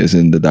company is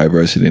in the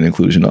diversity and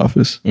inclusion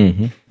office.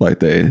 Like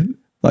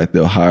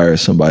they'll hire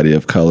somebody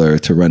of color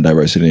to run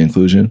diversity and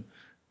inclusion.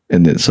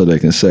 and then so they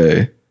can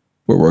say,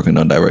 we're working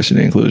on diversity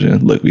and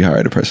inclusion. Look, we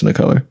hired a person of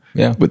color.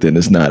 Yeah. But then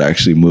it's not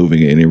actually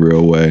moving in any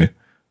real way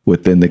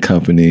within the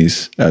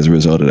companies as a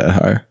result of that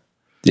hire.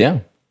 Yeah.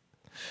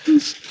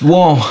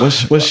 Well,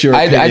 what's your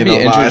opinion I'd be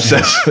on my interested.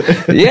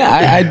 assessment? Yeah,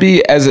 I'd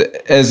be as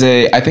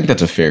a. I think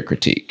that's a fair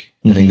critique.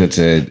 I think that's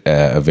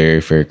a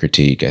very fair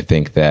critique. I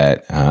think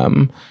that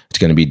it's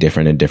going to be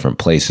different in different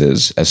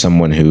places. As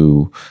someone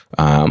who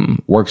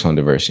works on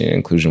diversity and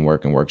inclusion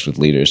work and works with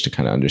leaders to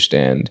kind of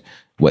understand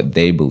what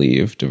they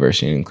believe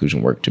diversity and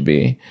inclusion work to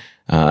be,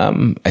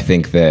 I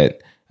think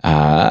that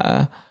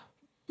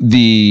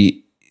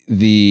the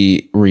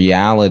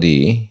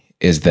reality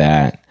is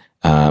that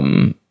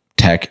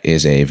tech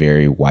is a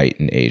very white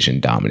and Asian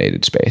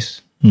dominated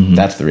space.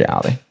 That's the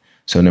reality.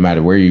 So no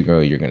matter where you go,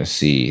 you're going to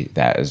see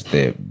that as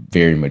the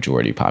very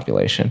majority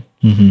population.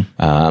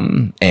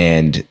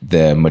 And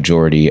the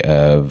majority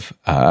of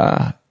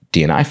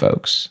D&I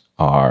folks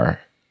are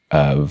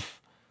of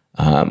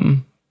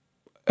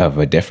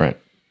a different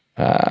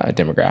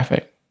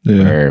demographic.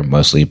 Yeah. Or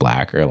mostly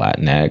Black or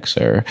Latinx,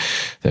 or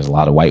there's a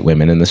lot of white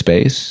women in the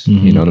space.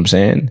 You know what I'm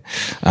saying?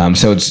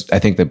 So I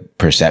think the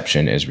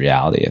perception is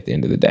reality at the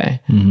end of the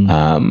day.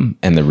 And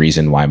the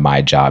reason why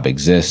my job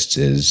exists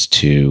is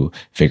to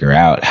figure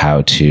out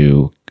how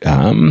to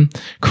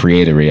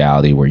create a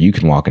reality where you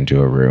can walk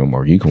into a room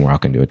or you can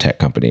walk into a tech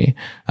company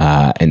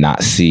and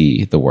not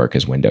see the work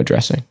as window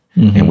dressing.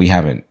 And we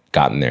haven't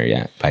gotten there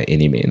yet by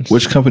any means.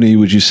 Which company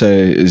would you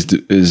say is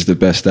the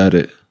best at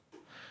it?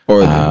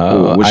 Or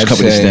which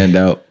companies stand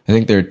out? I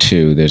think there are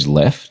two. There's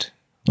Lyft.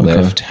 Okay.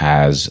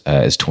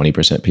 Lyft is 20%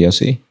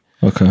 POC.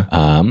 Okay.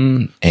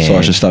 And So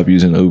I should stop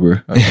using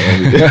Uber. well,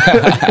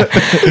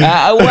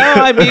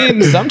 I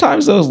mean,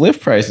 sometimes those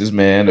Lyft prices,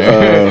 man.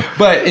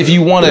 But if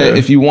you want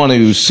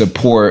to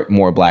support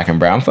more Black and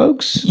brown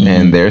folks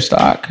and their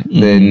stock,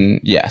 then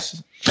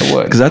yes, I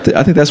would. Because I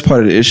think that's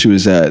part of the issue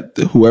is that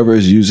whoever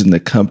is using the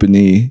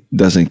company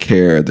doesn't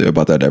care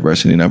about that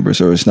diversity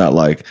numbers, or it's not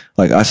like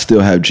I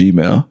still have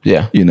Gmail.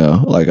 Yeah. You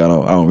know, like I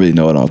don't really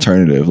know an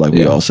alternative. Like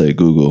we all say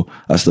Google.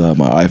 I still have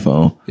my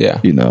iPhone. Yeah.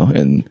 You know,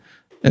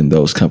 and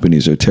those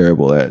companies are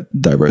terrible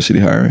at diversity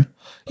hiring.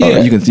 Yeah.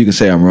 You can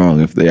say I'm wrong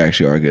if they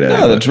actually are good at it.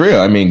 No, that's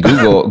real. I mean,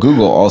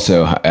 Google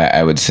also,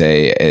 I would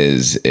say,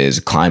 is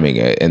climbing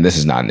and this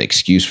is not an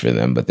excuse for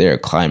them, but they're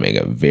climbing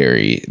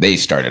they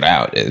started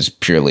out as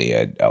purely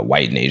a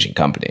white and Asian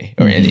company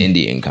or an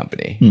Indian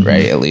company,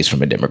 right? At least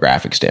from a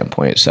demographic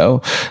standpoint.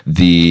 So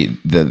they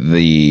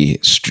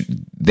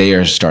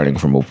are starting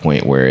from a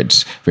point where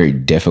it's very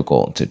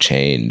difficult to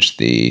change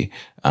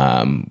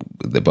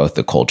both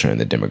the culture and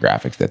the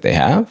demographics that they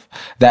have.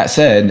 That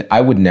said,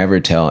 I would never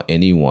tell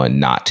anyone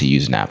not to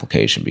use an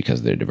application because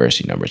of their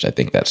diversity numbers. I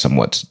think that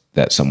somewhat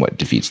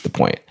defeats the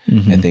point.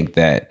 I think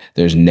that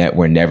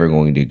we're never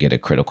going to get a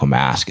critical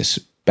mass,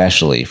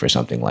 especially for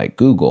something like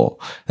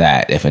Google,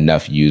 that if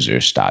enough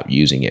users stop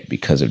using it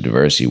because of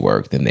diversity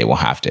work, then they will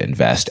have to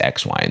invest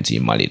X, Y, and Z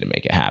money to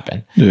make it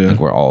happen. Yeah. I think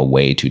we're all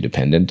way too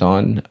dependent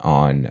on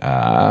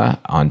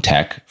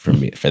tech for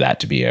that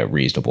to be a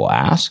reasonable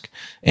ask.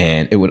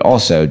 And it would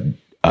also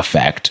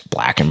affect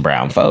Black and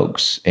brown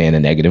folks in a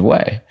negative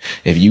way.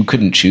 If you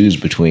couldn't choose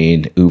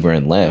between Uber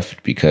and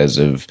Lyft because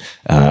of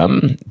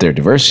their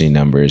diversity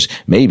numbers,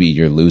 maybe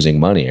you're losing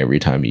money every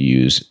time you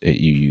use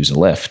a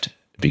Lyft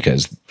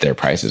because their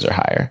prices are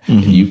higher.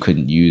 If you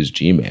couldn't use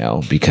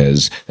Gmail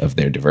because of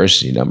their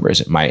diversity numbers,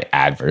 it might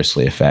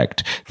adversely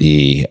affect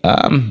the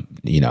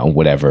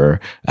whatever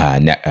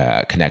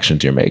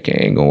connections you're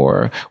making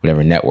or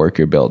whatever network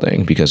you're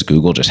building, because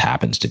Google just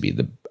happens to be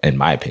in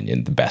my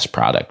opinion, the best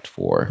product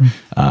for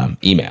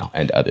email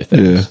and other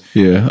things.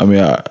 Yeah. I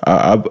mean,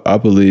 I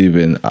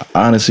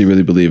honestly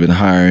really believe in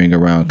hiring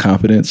around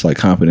competence. Like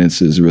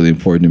competence is really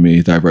important to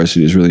me.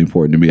 Diversity is really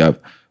important to me.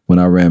 When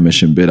I ran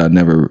Mission Bid, I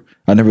never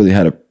really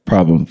had a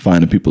problem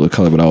finding people of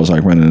color, but I was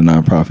like running a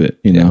nonprofit,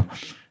 you know?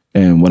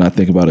 And when I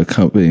think about a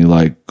company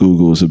like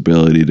Google's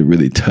ability to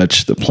really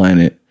touch the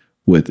planet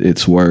with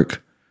its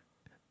work,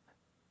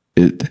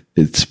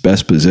 it's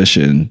best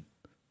positioned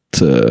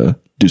to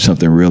do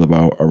something real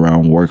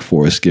around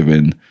workforce,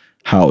 given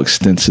how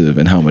extensive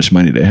and how much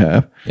money they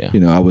have. Yeah. You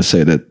know, I would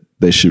say that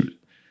they should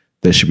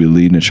be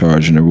leading the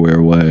charge in a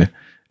rare way.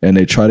 And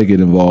they try to get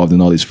involved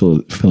in all these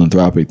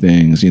philanthropic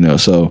things, you know.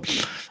 So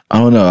I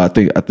don't know. I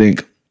think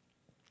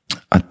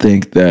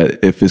that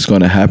if it's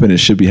going to happen, it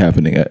should be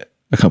happening at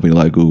a company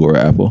like Google or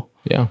Apple.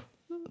 Yeah.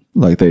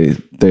 Like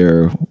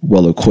they're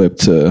well equipped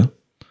to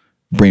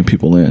bring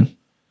people in.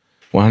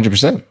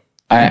 100%.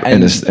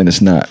 And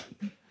it's not.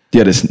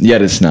 Yet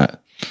it's not.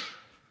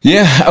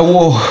 Yeah.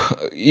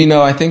 Well, you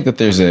know, I think that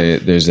there's a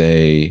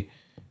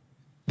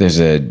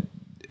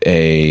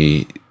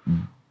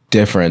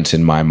difference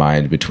in my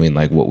mind between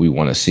like what we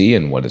want to see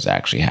and what is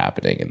actually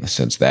happening, in the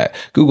sense that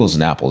Google's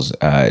and Apple's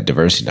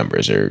diversity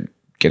numbers are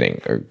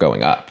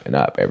going up and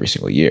up every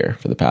single year.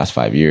 For the past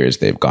 5 years,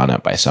 they've gone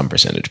up by some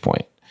percentage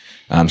point.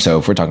 So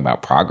if we're talking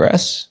about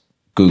progress,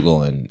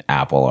 Google and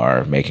Apple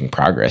are making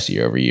progress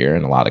year over year,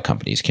 and a lot of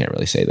companies can't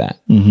really say that.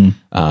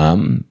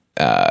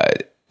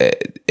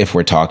 if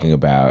we're talking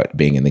about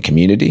being in the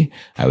community,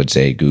 I would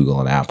say Google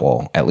and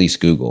Apple, at least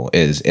Google,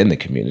 is in the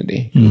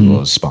community.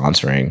 Google is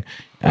sponsoring.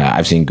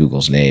 I've seen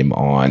Google's name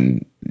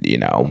on,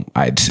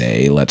 let's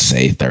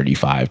say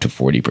 35 to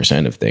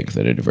 40% of things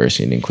that are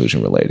diversity and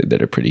inclusion related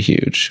that are pretty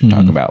huge. We're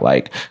talking about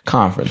like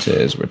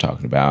conferences. You're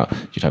talking about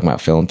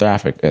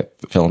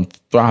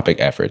philanthropic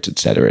efforts, et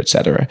cetera, et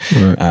cetera.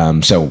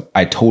 Right. So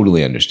I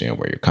totally understand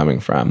where you're coming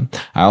from.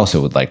 I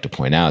also would like to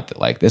point out that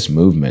like this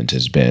movement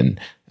has been,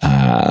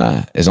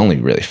 is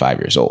only really 5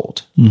 years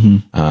old.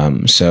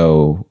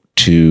 So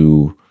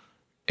to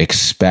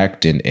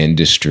expect an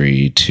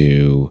industry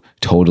to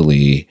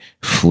totally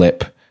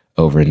flip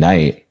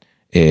overnight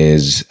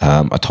is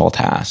a tall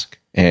task.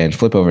 And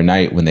flip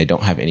overnight when they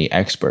don't have any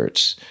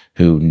experts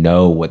who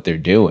know what they're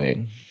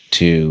doing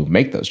to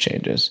make those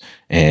changes.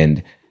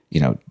 And,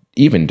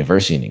 even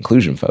diversity and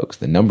inclusion folks,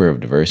 the number of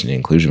diversity and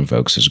inclusion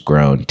folks has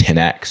grown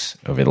 10x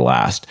over the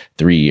last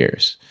 3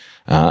 years.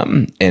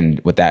 And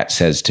what that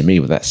says to me,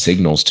 what that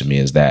signals to me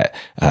is that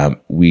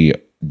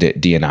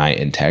D&I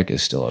in tech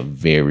is still a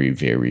very,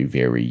 very,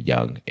 very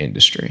young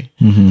industry.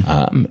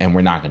 And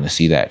we're not going to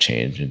see that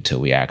change until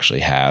we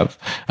actually have,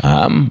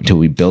 until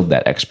we build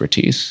that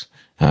expertise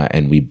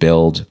and we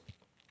build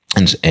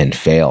and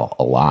fail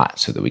a lot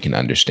so that we can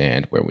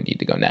understand where we need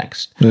to go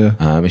next.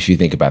 If you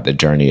think about the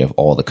journey of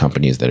all the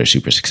companies that are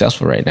super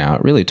successful right now,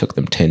 it really took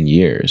them 10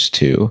 years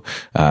to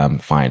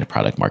find a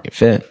product market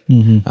fit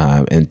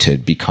and to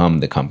become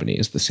the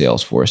companies, the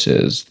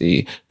Salesforces,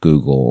 the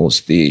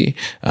Googles, the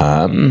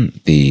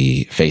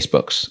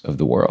Facebooks of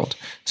the world.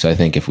 So I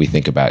think if we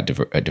think about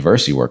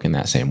diversity work in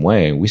that same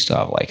way, we still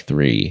have like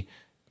 3,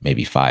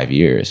 maybe 5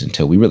 years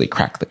until we really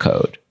crack the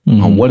code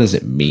on what does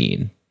it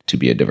mean to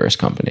be a diverse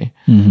company?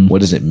 What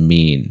does it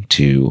mean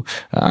to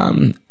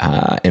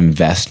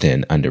invest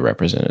in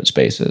underrepresented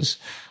spaces?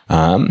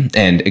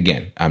 And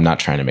again, I'm not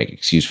trying to make an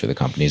excuse for the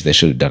companies. They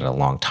should have done it a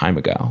long time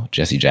ago.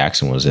 Jesse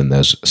Jackson was in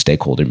those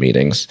stakeholder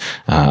meetings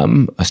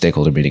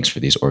for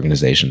these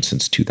organizations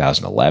since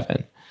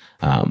 2011.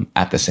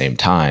 At the same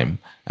time,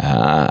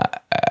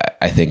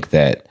 I think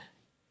that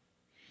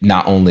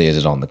not only is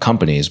it on the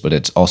companies, but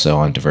it's also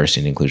on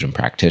diversity and inclusion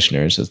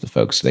practitioners as the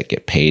folks that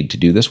get paid to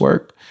do this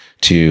work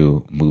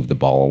to move the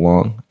ball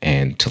along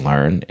and to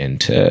learn and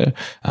to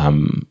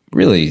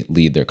really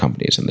lead their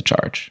companies in the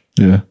charge.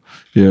 Yeah.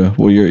 Yeah.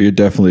 Well, you're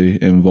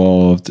definitely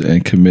involved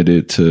and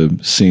committed to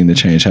seeing the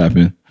change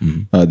happen.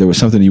 There was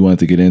something you wanted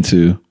to get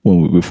into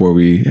before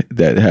we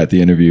had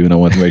the interview, and I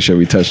wanted to make sure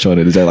we touched on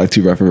it. Is that like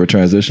too rough of a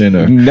transition?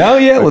 Or? No,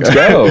 yeah, let's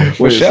go.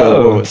 For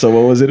sure. So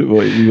what was it?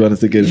 What you wanted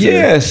to get into?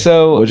 Yeah,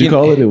 so what'd you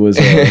call it? It was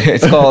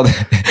it's called.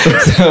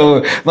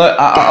 So look,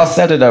 I'll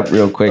set it up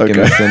real quick in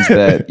the sense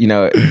that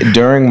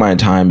during my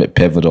time at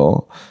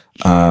Pivotal,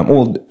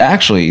 well,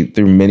 actually,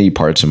 through many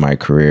parts of my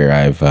career,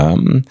 I've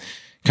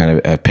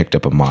kind of picked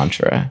up a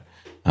mantra.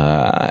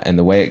 And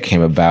the way it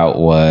came about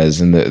was,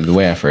 and the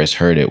way I first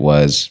heard it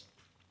was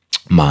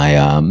my,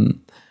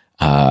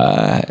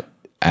 I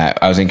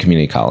was in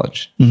community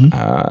college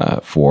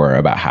for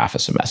about half a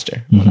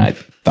semester when I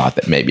thought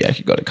that maybe I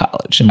could go to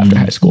college after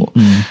high school.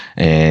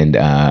 And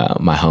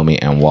my homie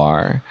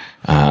Anwar,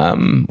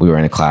 we were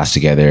in a class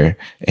together,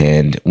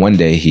 and one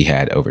day he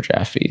had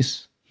overdraft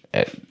fees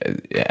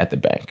at the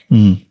bank.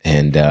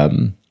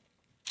 And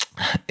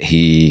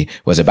he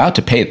was about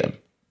to pay them.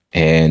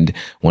 And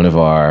one of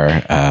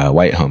our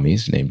white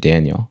homies named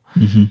Daniel,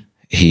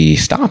 he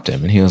stopped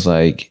him and he was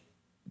like,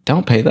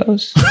 "Don't pay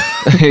those.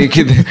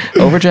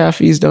 Overdraft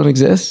fees don't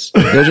exist.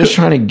 They're just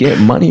trying to get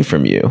money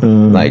from you.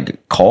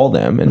 Like, call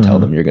them and tell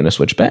them you're going to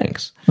switch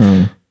banks."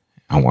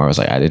 Anwar was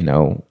like, "I didn't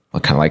know."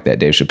 Kind of like that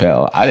Dave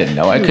Chappelle. I didn't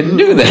know I couldn't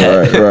do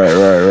that.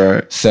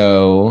 Right.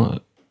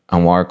 So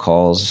Anwar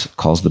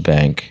calls the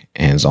bank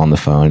and is on the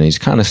phone. And he's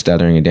kind of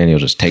stuttering, and Daniel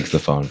just takes the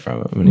phone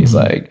from him. And he's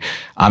like,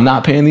 "I'm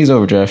not paying these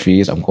overdraft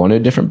fees. I'm going to a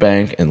different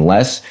bank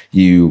unless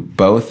you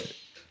both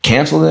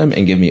cancel them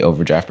and give me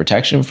overdraft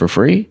protection for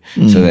free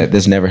so that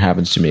this never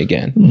happens to me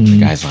again." The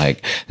guy's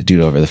like, the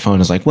dude over the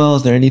phone is like, "Well,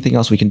 is there anything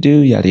else we can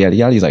do?" Yada, yada,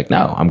 yada. He's like,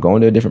 "No, I'm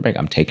going to a different bank.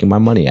 I'm taking my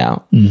money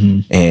out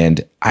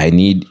and I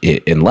need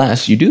it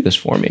unless you do this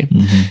for me."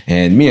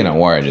 And me and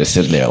Anwar are just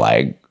sitting there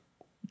like,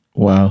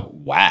 wow.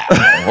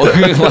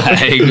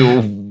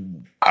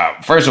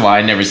 First of all,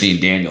 I never seen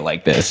Daniel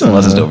like this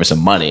unless it's over some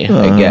money,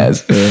 I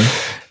guess.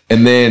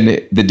 And then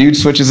the dude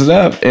switches it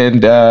up,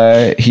 and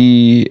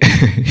he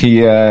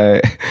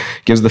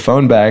gives the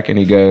phone back, and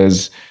he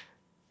goes,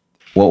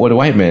 "What would a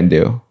white man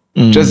do?"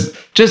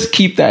 Just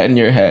keep that in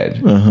your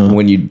head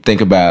when you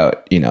think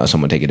about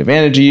someone taking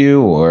advantage of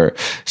you or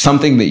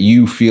something that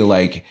you feel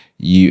like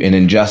an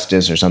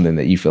injustice or something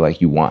that you feel like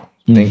you want.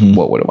 Think,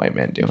 what would a white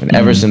man do? And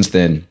ever since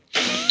then,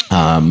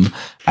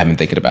 I've been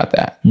thinking about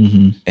that.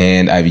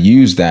 And I've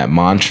used that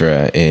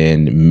mantra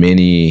in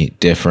many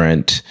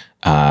different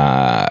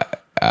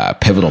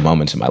pivotal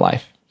moments in my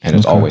life. And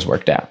it's always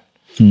worked out.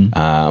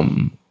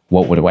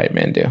 What would a white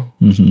man do?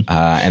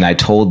 And I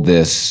told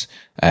this,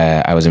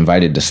 I was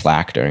invited to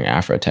Slack during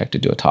Afrotech to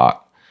do a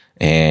talk.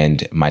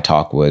 And my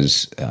talk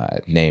was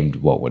named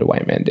 "What Would a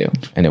White Man Do?"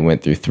 And it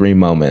went through 3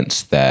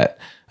 moments that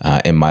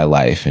in my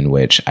life in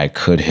which I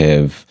could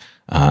have,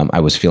 I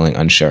was feeling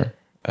unsure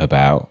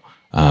about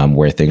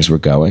where things were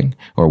going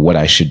or what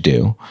I should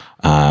do.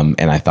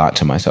 And I thought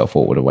to myself,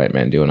 what would a white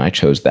man do? And I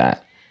chose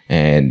that.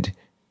 And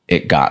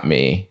it got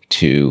me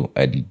to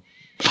a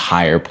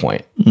higher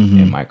point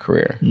in my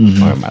career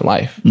or in my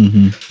life.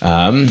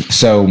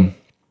 So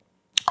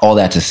all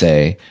that to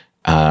say,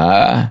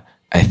 I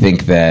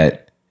think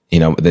that,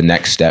 the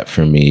next step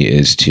for me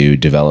is to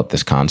develop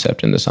this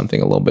concept into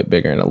something a little bit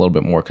bigger and a little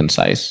bit more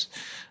concise,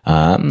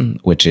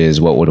 which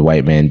is what would a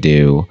white man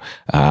do?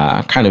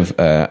 Kind of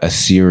a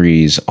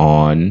series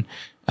on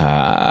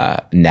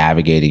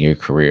navigating your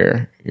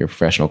career, your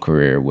professional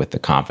career, with the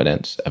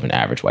confidence of an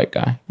average white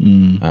guy.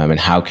 And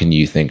how can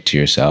you think to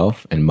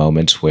yourself in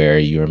moments where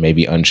you're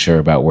maybe unsure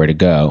about where to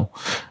go?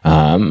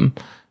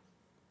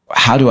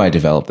 How do I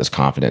develop this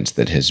confidence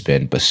that has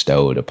been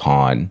bestowed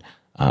upon,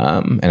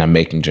 and I'm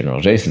making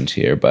generalizations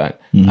here,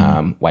 but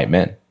white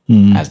men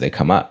as they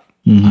come up,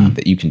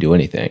 that you can do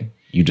anything.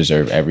 You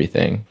deserve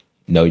everything.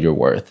 Know your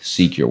worth.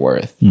 Seek your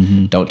worth.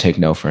 Don't take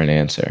no for an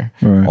answer.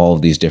 Right. All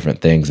of these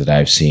different things that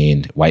I've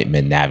seen white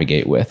men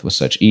navigate with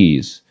such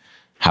ease.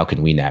 How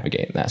can we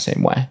navigate in that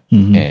same way?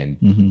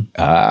 And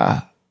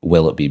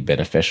will it be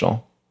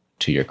beneficial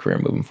to your career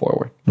moving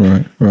forward?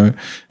 Right.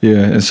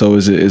 Yeah. And so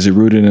is it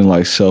rooted in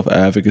like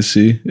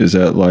self-advocacy? Is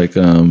that like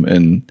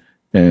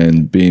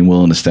and being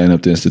willing to stand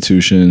up to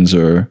institutions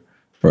or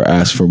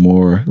ask for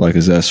more? Like,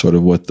 is that sort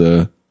of what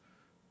the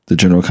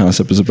general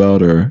concept is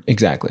about? Or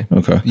exactly?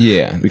 Okay.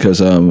 Yeah.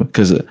 Because I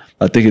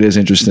think it is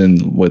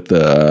interesting with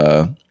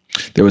there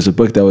was a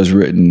book that was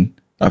written,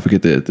 I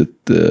forget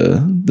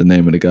the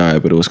name of the guy,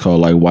 but it was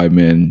called like White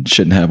Men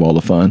Shouldn't Have All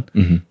the Fun.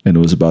 And it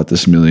was about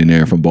this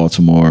millionaire from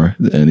Baltimore,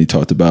 and he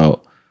talked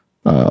about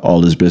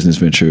all his business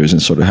ventures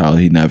and sort of how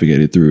he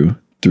navigated through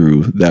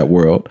that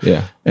world.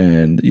 Yeah.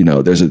 And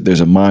there's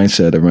a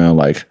mindset around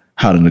like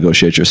how to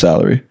negotiate your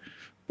salary,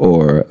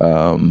 or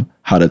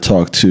how to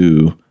talk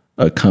to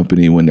a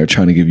company when they're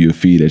trying to give you a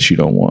fee that you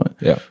don't want.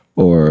 Yeah.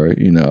 Or,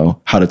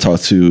 how to talk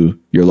to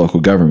your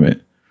local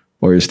government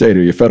or your state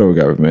or your federal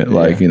government,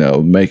 like,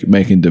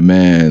 making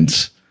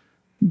demands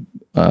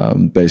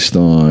based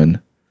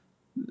on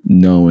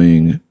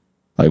knowing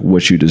like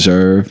what you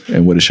deserve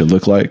and what it should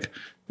look like.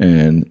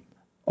 And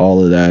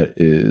all of that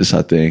is,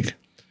 I think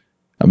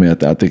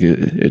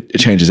it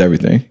changes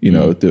everything.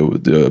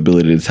 The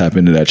ability to tap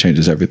into that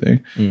changes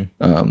everything.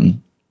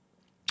 Am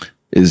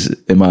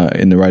I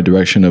in the right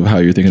direction of how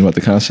you're thinking about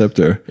the concept?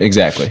 Or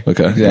exactly?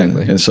 Okay,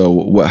 exactly. And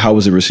so, how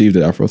was it received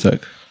at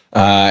Afrotech?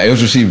 It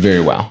was received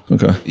very well.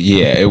 Okay.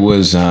 Yeah, it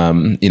was.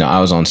 I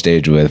was on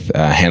stage with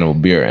Hannibal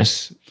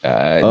Buress.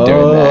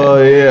 During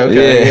that. Yeah,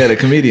 okay. Yeah, the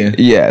comedian.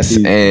 Yes,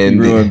 and he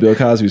ruined Bill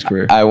Cosby's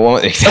career. I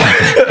won't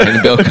exactly.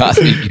 And Bill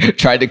Cosby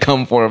tried to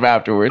come for him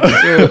afterwards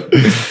too.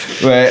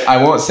 But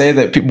I won't say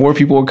that more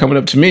people were coming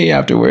up to me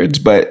afterwards,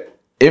 but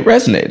it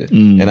resonated.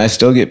 And I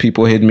still get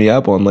people hitting me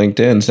up on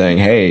LinkedIn saying,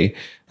 "Hey,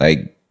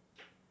 like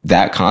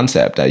that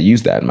concept, I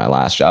used that in my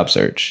last job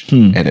search,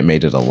 and it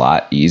made it a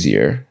lot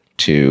easier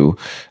to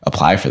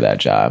apply for that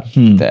job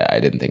that I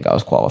didn't think I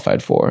was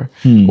qualified for,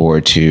 or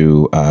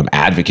to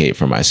advocate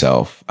for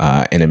myself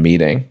in a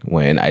meeting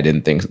when I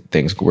didn't think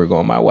things were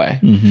going my way."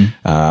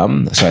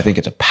 So I think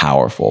it's a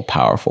powerful,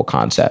 powerful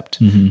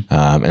concept. And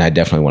I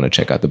definitely want to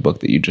check out the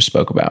book that you just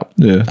spoke about,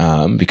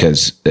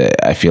 because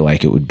I feel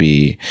like it would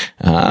be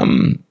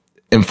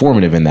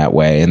informative in that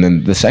way. And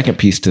then the second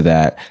piece to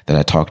that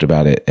I talked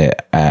about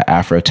at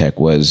Afrotech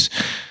was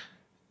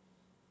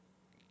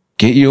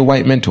get you a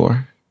white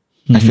mentor.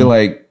 I feel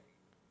like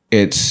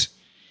it's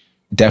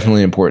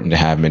definitely important to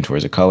have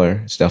mentors of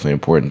color. It's definitely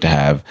important to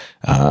have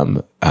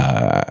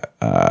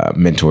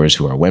mentors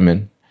who are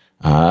women.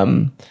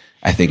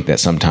 I think that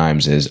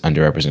sometimes as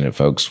underrepresented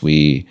folks,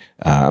 we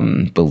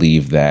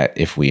believe that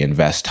if we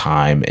invest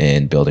time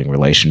in building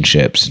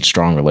relationships and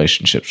strong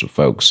relationships with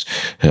folks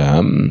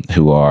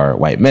who are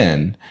white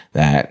men,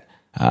 that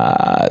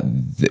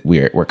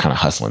we're kind of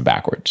hustling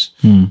backwards.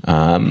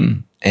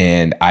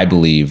 And I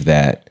believe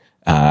that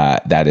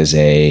that is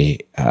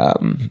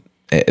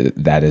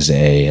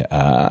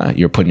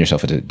you're putting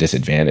yourself at a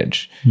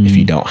disadvantage if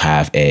you don't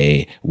have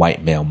a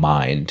white male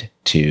mind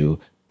to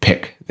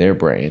pick their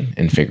brain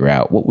and figure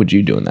out what would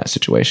you do in that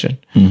situation.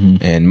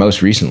 And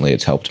most recently,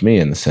 it's helped me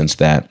in the sense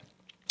that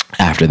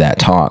after that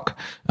talk,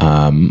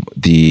 one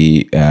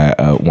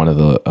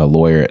of a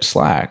lawyer at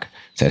Slack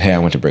said, "Hey, I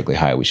went to Berkeley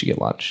High. We should get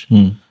lunch."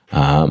 And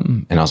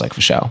I was like,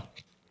 "For sure."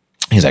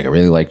 He's like, "I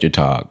really liked your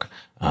talk.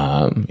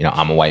 I'm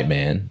a white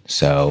man,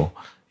 so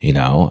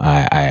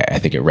I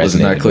think it resonated."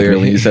 Wasn't that clear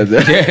when you said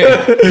that?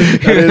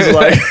 That is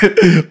like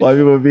white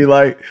people would be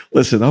like,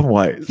 "Listen, I'm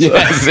white." So.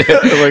 Yes.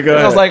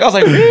 I was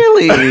like,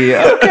 really?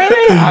 Okay.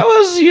 I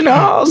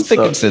was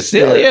thinking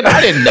Sicilian.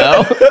 I didn't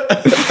know.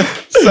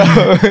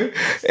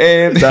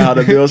 And that's how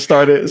the bill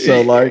started.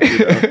 So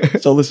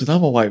so listen,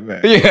 I'm a white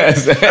man.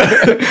 Yes.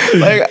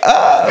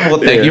 Well,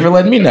 thank you for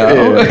letting me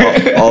know.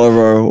 Yeah, all of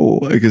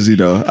our, because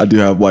I do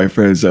have white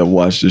friends that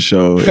watch the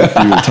show. If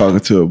you were talking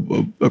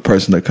to a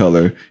person of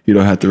color, you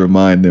don't have to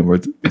remind them or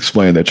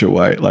explain that you're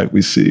white. Like,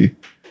 we see.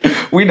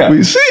 We know.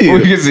 We see you.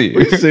 We can see.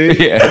 We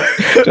see. Yeah.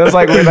 Just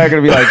like we're not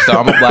going to be like, so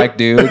I'm a black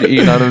dude.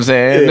 You know what I'm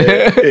saying?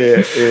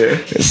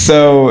 Yeah.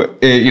 So,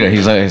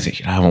 he's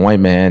like, I'm a white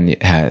man,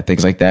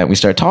 things like that. And we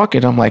start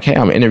talking. I'm like, hey,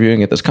 I'm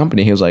interviewing at this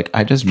company. He was like,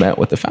 I just met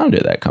with the founder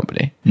of that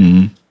company.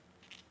 Mm-hmm.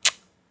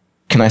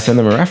 Can I send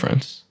them a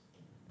reference?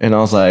 And I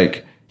was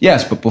like,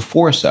 yes, but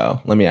before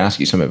so, let me ask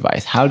you some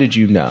advice. How did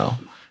you know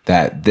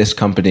that this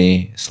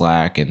company,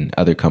 Slack, and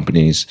other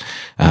companies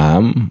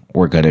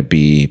were going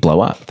to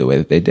blow up the way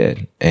that they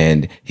did?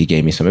 And he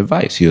gave me some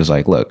advice. He was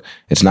like, look,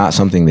 it's not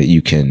something that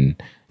you can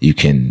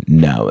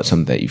know. It's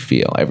something that you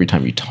feel. Every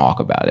time you talk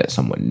about it,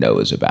 someone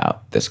knows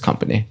about this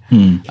company.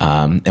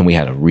 And we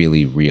had a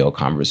really real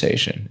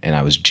conversation. And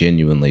I was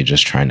genuinely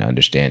just trying to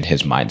understand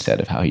his mindset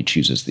of how he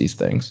chooses these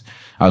things.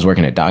 I was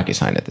working at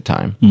DocuSign at the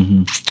time.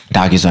 Mm-hmm.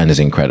 DocuSign is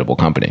an incredible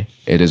company.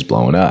 It is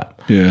blowing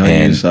up. Yeah,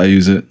 I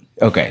use it.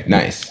 Okay,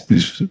 nice.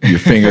 Your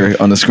finger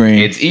on the screen.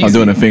 It's easy. I'm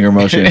doing a finger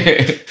motion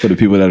for the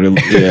people that are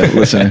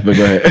listening. But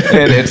go ahead.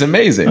 And it's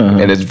amazing,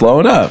 and it's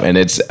blowing up, and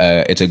it's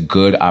a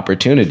good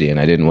opportunity. And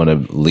I didn't want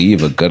to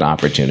leave a good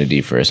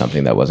opportunity for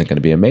something that wasn't going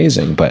to be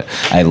amazing. But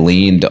I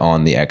leaned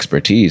on the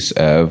expertise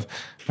of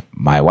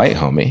my white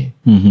homie,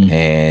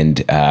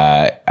 and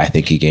I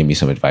think he gave me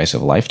some advice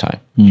of a lifetime.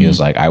 He was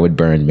like, I would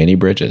burn many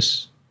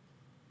bridges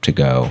to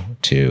go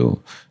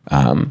to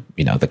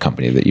the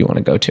company that you want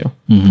to go to.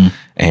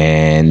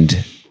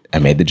 And I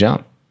made the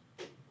jump.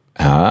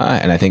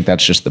 And I think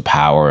that's just the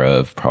power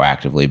of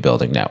proactively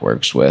building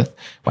networks with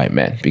white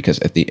men, because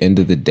at the end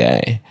of the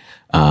day,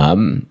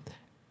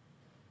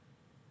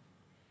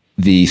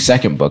 the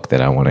second book that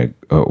I want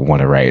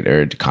to write,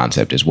 or the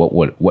concept, is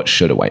what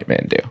should a white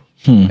man do?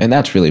 And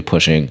that's really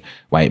pushing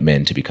white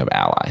men to become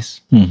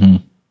allies.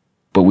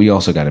 But we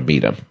also got to meet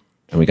them,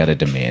 and we got to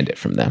demand it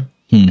from them.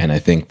 And I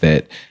think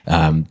that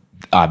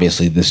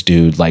obviously this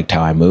dude liked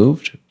how I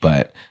moved,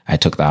 but I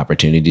took the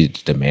opportunity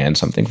to demand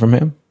something from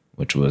him,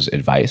 which was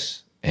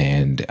advice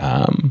and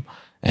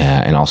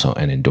also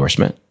an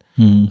endorsement.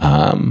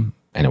 And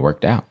it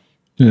worked out.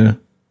 Yeah.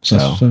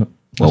 So,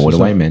 what do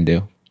white men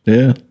do?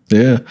 Yeah.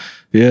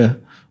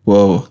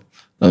 Well,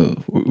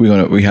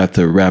 we have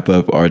to wrap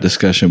up our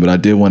discussion, but I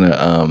did want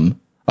to.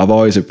 I've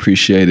always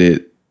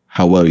appreciated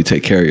how well you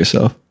take care of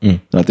yourself.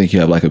 And I think you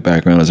have like a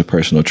background as a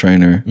personal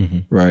trainer,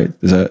 right?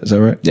 Is that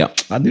right? Yeah,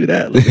 I knew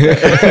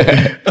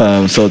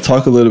that. So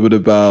talk a little bit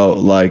about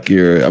like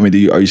are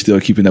you still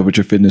keeping up with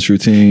your fitness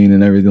routine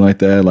and everything like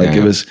that? Like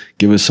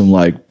give us some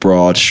like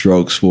broad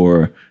strokes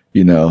for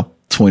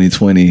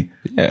 2020,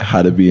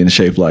 how to be in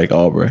shape like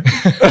Albrey.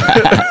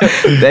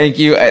 Thank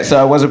you. So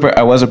I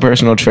was a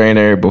personal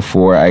trainer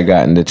before I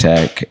got into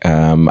tech.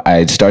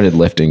 I started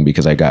lifting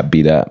because I got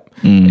beat up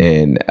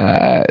in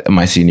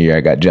my senior year.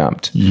 I got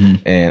jumped,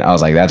 and I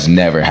was like, that's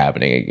never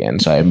happening again.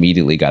 So I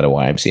immediately got a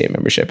YMCA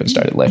membership and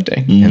started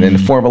lifting, and then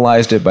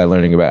formalized it by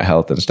learning about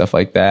health and stuff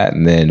like that,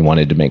 and then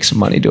wanted to make some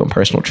money doing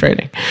personal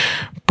training.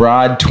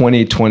 Broad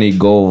 2020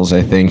 goals,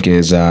 I think,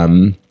 is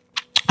I've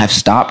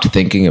stopped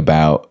thinking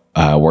about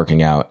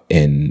working out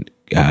in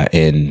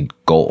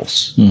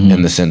goals,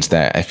 in the sense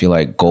that I feel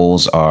like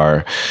goals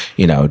are,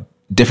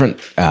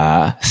 different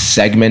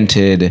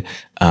segmented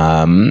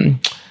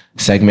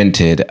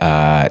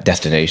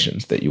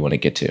destinations that you want to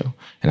get to.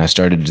 And I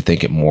started to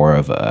think it more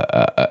of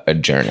a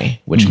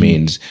journey, which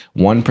means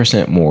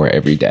 1% more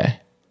every day.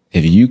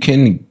 If you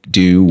can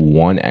do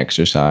one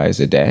exercise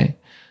a day,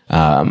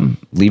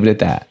 leave it at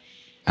that.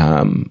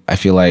 I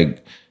feel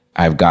like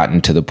I've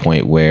gotten to the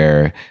point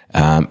where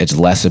it's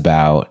less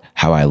about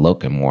how I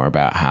look and more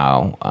about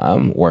how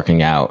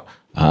working out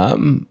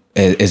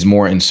is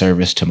more in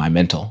service to my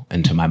mental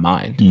and to my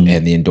mind,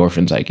 and the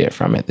endorphins I get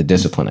from it, the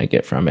discipline I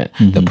get from it,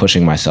 the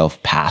pushing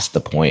myself past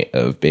the point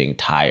of being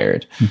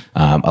tired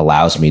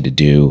allows me to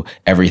do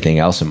everything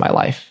else in my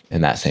life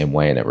in that same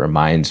way. And it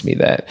reminds me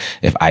that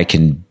if I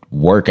can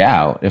work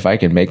out, if I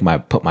can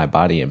put my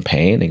body in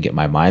pain and get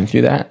my mind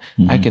through that,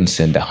 I can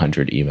send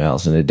 100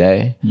 emails in a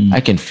day.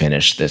 I can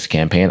finish this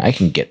campaign. I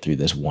can get through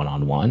this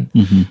one-on-one.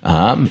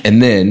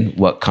 And then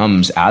what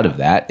comes out of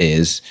that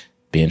is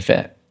being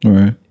fit.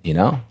 Right.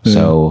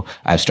 So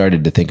I've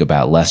started to think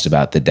less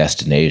about the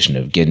destination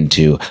of getting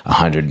to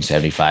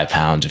 175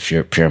 pounds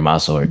of pure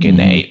muscle or getting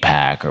an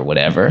 8-pack or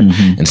whatever,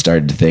 and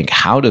started to think,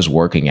 how does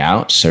working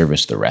out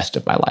service the rest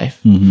of my life?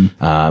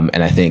 And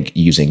I think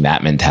using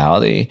that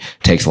mentality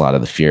takes a lot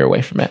of the fear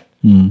away from it.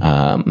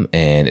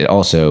 And it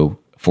also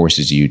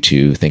forces you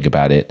to think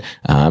about it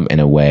in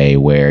a way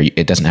where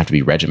it doesn't have to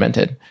be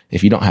regimented.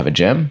 If you don't have a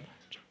gym,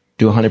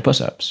 do 100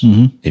 push-ups.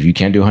 If you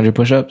can't do 100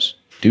 push-ups,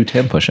 do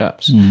 10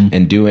 push-ups,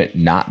 and do it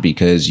not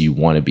because you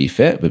want to be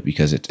fit, but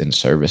because it's in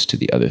service to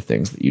the other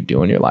things that you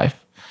do in your life.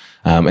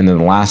 And then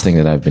the last thing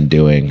that I've been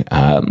doing,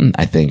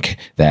 I think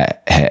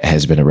that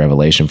has been a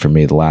revelation for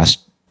me the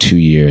last 2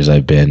 years,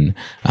 I've been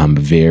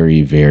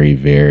very, very,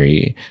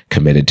 very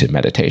committed to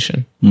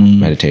meditation.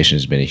 Meditation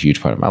has been a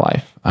huge part of my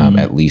life.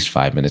 At least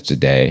 5 minutes a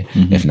day,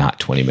 if not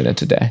 20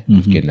 minutes a day,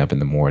 getting up in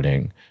the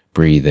morning,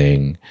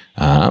 breathing,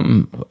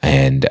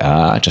 and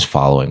just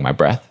following my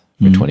breath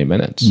for 20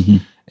 minutes.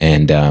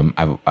 And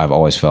I've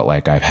always felt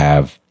like I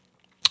have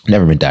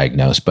never been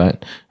diagnosed,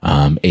 but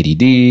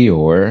ADD,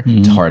 or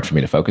it's hard for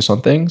me to focus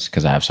on things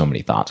because I have so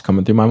many thoughts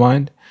coming through my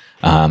mind.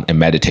 And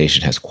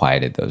meditation has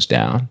quieted those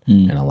down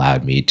and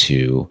allowed me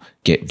to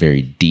get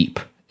very deep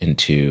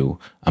into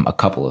a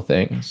couple of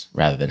things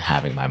rather than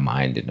having my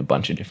mind in a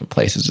bunch of different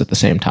places at the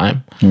same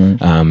time.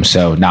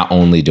 So not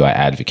only do I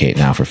advocate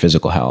now for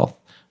physical health,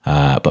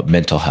 but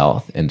mental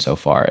health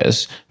insofar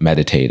as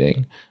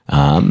meditating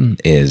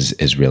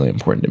is really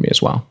important to me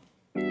as well.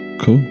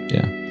 Cool.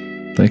 Yeah.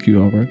 Thank you,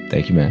 Albrey.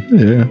 Thank you, man.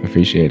 Yeah.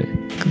 Appreciate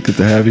it. Good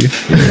to have you.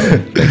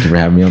 Thank you for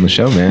having me on the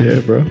show, man.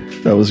 Yeah, bro.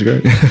 That was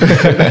great.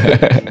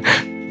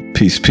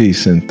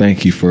 Peace. And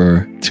thank you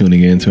for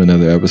tuning in to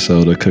another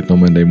episode of Cook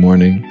on Monday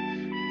Morning.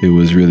 It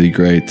was really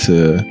great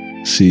to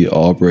see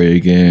Albrey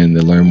again,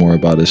 to learn more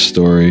about his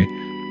story,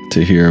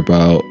 to hear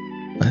about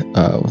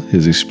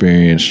his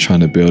experience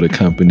trying to build a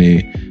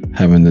company,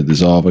 having to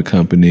dissolve a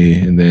company,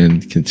 and then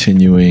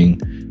continuing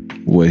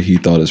what he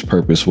thought his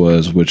purpose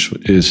was, which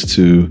is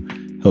to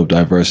help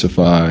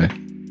diversify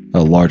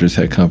larger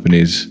tech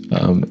companies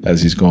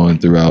as he's going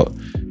throughout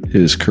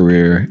his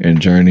career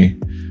and journey.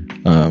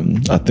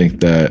 I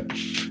think that,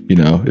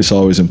 it's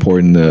always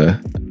important to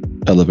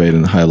elevate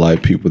and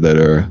highlight people that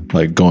are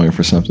like going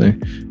for something.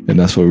 And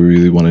that's what we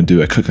really want to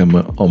do at Cook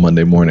on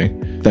Monday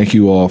Morning. Thank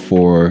you all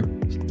for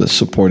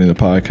supporting the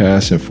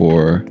podcast and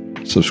for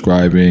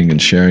subscribing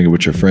and sharing it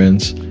with your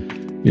friends.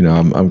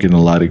 I'm getting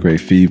a lot of great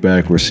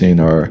feedback. We're seeing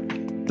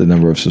the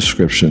number of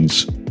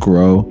subscriptions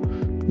grow.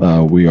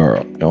 We are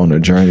on a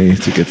journey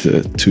to get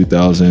to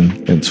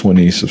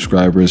 2,020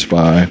 subscribers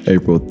by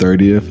April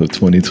 30th of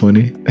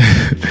 2020.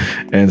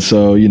 And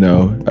so,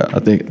 I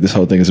think this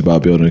whole thing is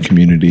about building a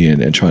community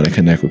and trying to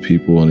connect with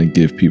people and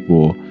give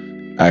people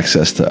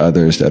access to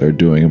others that are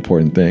doing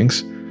important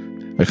things.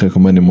 At Cook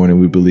on Monday Morning,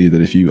 we believe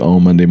that if you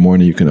own Monday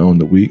morning, you can own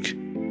the week.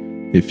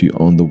 If you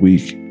own the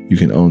week, you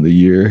can own the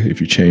year.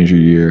 If you change your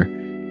year,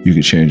 you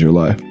can change your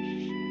life.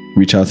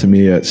 Reach out to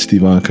me at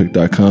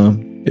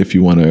stevoncook.com if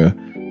you want to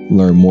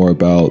learn more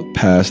about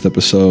past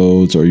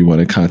episodes, or you want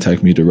to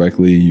contact me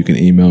directly. You can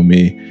email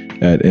me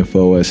at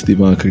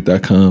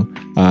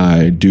info@stevoncook.com.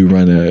 I do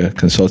run a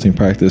consulting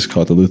practice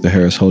called the Luther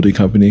Harris Holding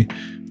Company.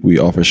 We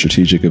offer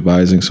strategic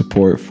advising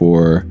support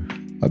for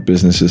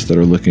businesses that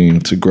are looking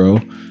to grow.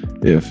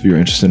 If you're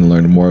interested in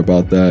learning more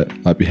about that,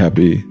 I'd be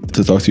happy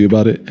to talk to you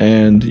about it.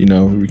 And, you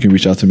can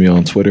reach out to me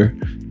on Twitter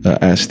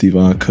at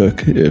Stevon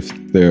Cook. If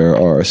there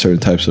are certain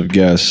types of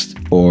guests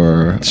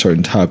or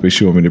certain topics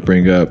you want me to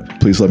bring up,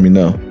 please let me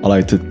know. I'd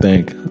like to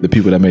thank the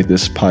people that make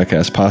this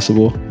podcast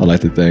possible. I'd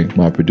like to thank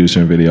my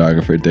producer and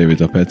videographer, David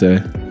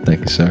Dopete.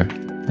 Thank you, sir.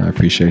 I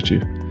appreciate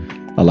you.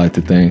 I'd like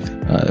to thank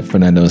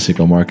Fernando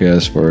Encico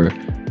Marquez for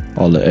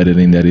all the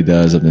editing that he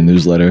does of the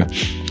newsletter.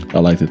 I'd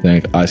like to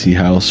thank Icy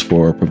House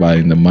for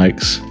providing the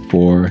mics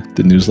for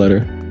the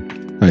newsletter.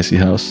 Icy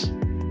House,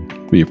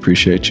 we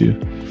appreciate you.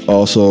 I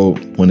also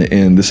want to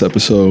end this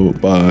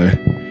episode by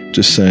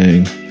just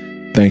saying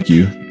thank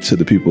you to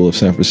the people of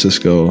San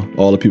Francisco,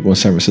 all the people in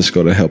San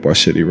Francisco that help our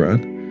city run,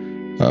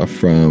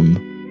 from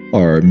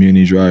our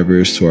Muni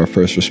drivers to our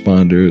first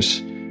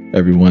responders,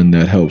 everyone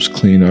that helps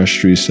clean our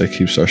streets, that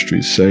keeps our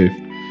streets safe,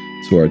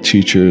 to our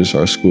teachers,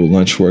 our school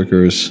lunch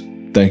workers.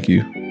 Thank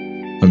you.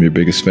 I'm your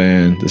biggest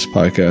fan. This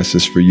podcast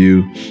is for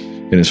you,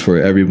 and it's for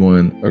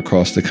everyone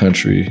across the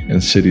country in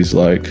cities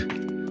like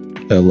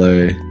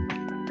LA,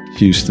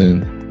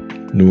 Houston,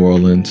 New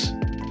Orleans,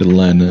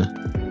 Atlanta,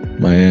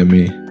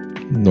 Miami,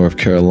 North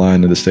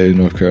Carolina, the state of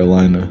North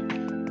Carolina,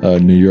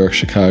 New York,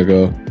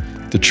 Chicago,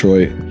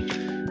 Detroit.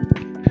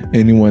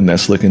 Anyone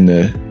that's looking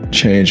to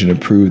change and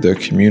improve their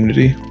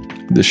community,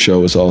 this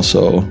show is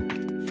also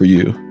for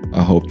you.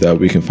 I hope that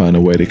we can find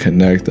a way to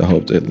connect. I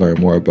hope to learn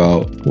more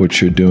about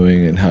what you're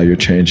doing and how you're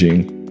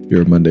changing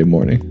your Monday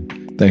morning.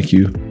 Thank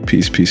you.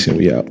 Peace, and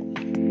we out.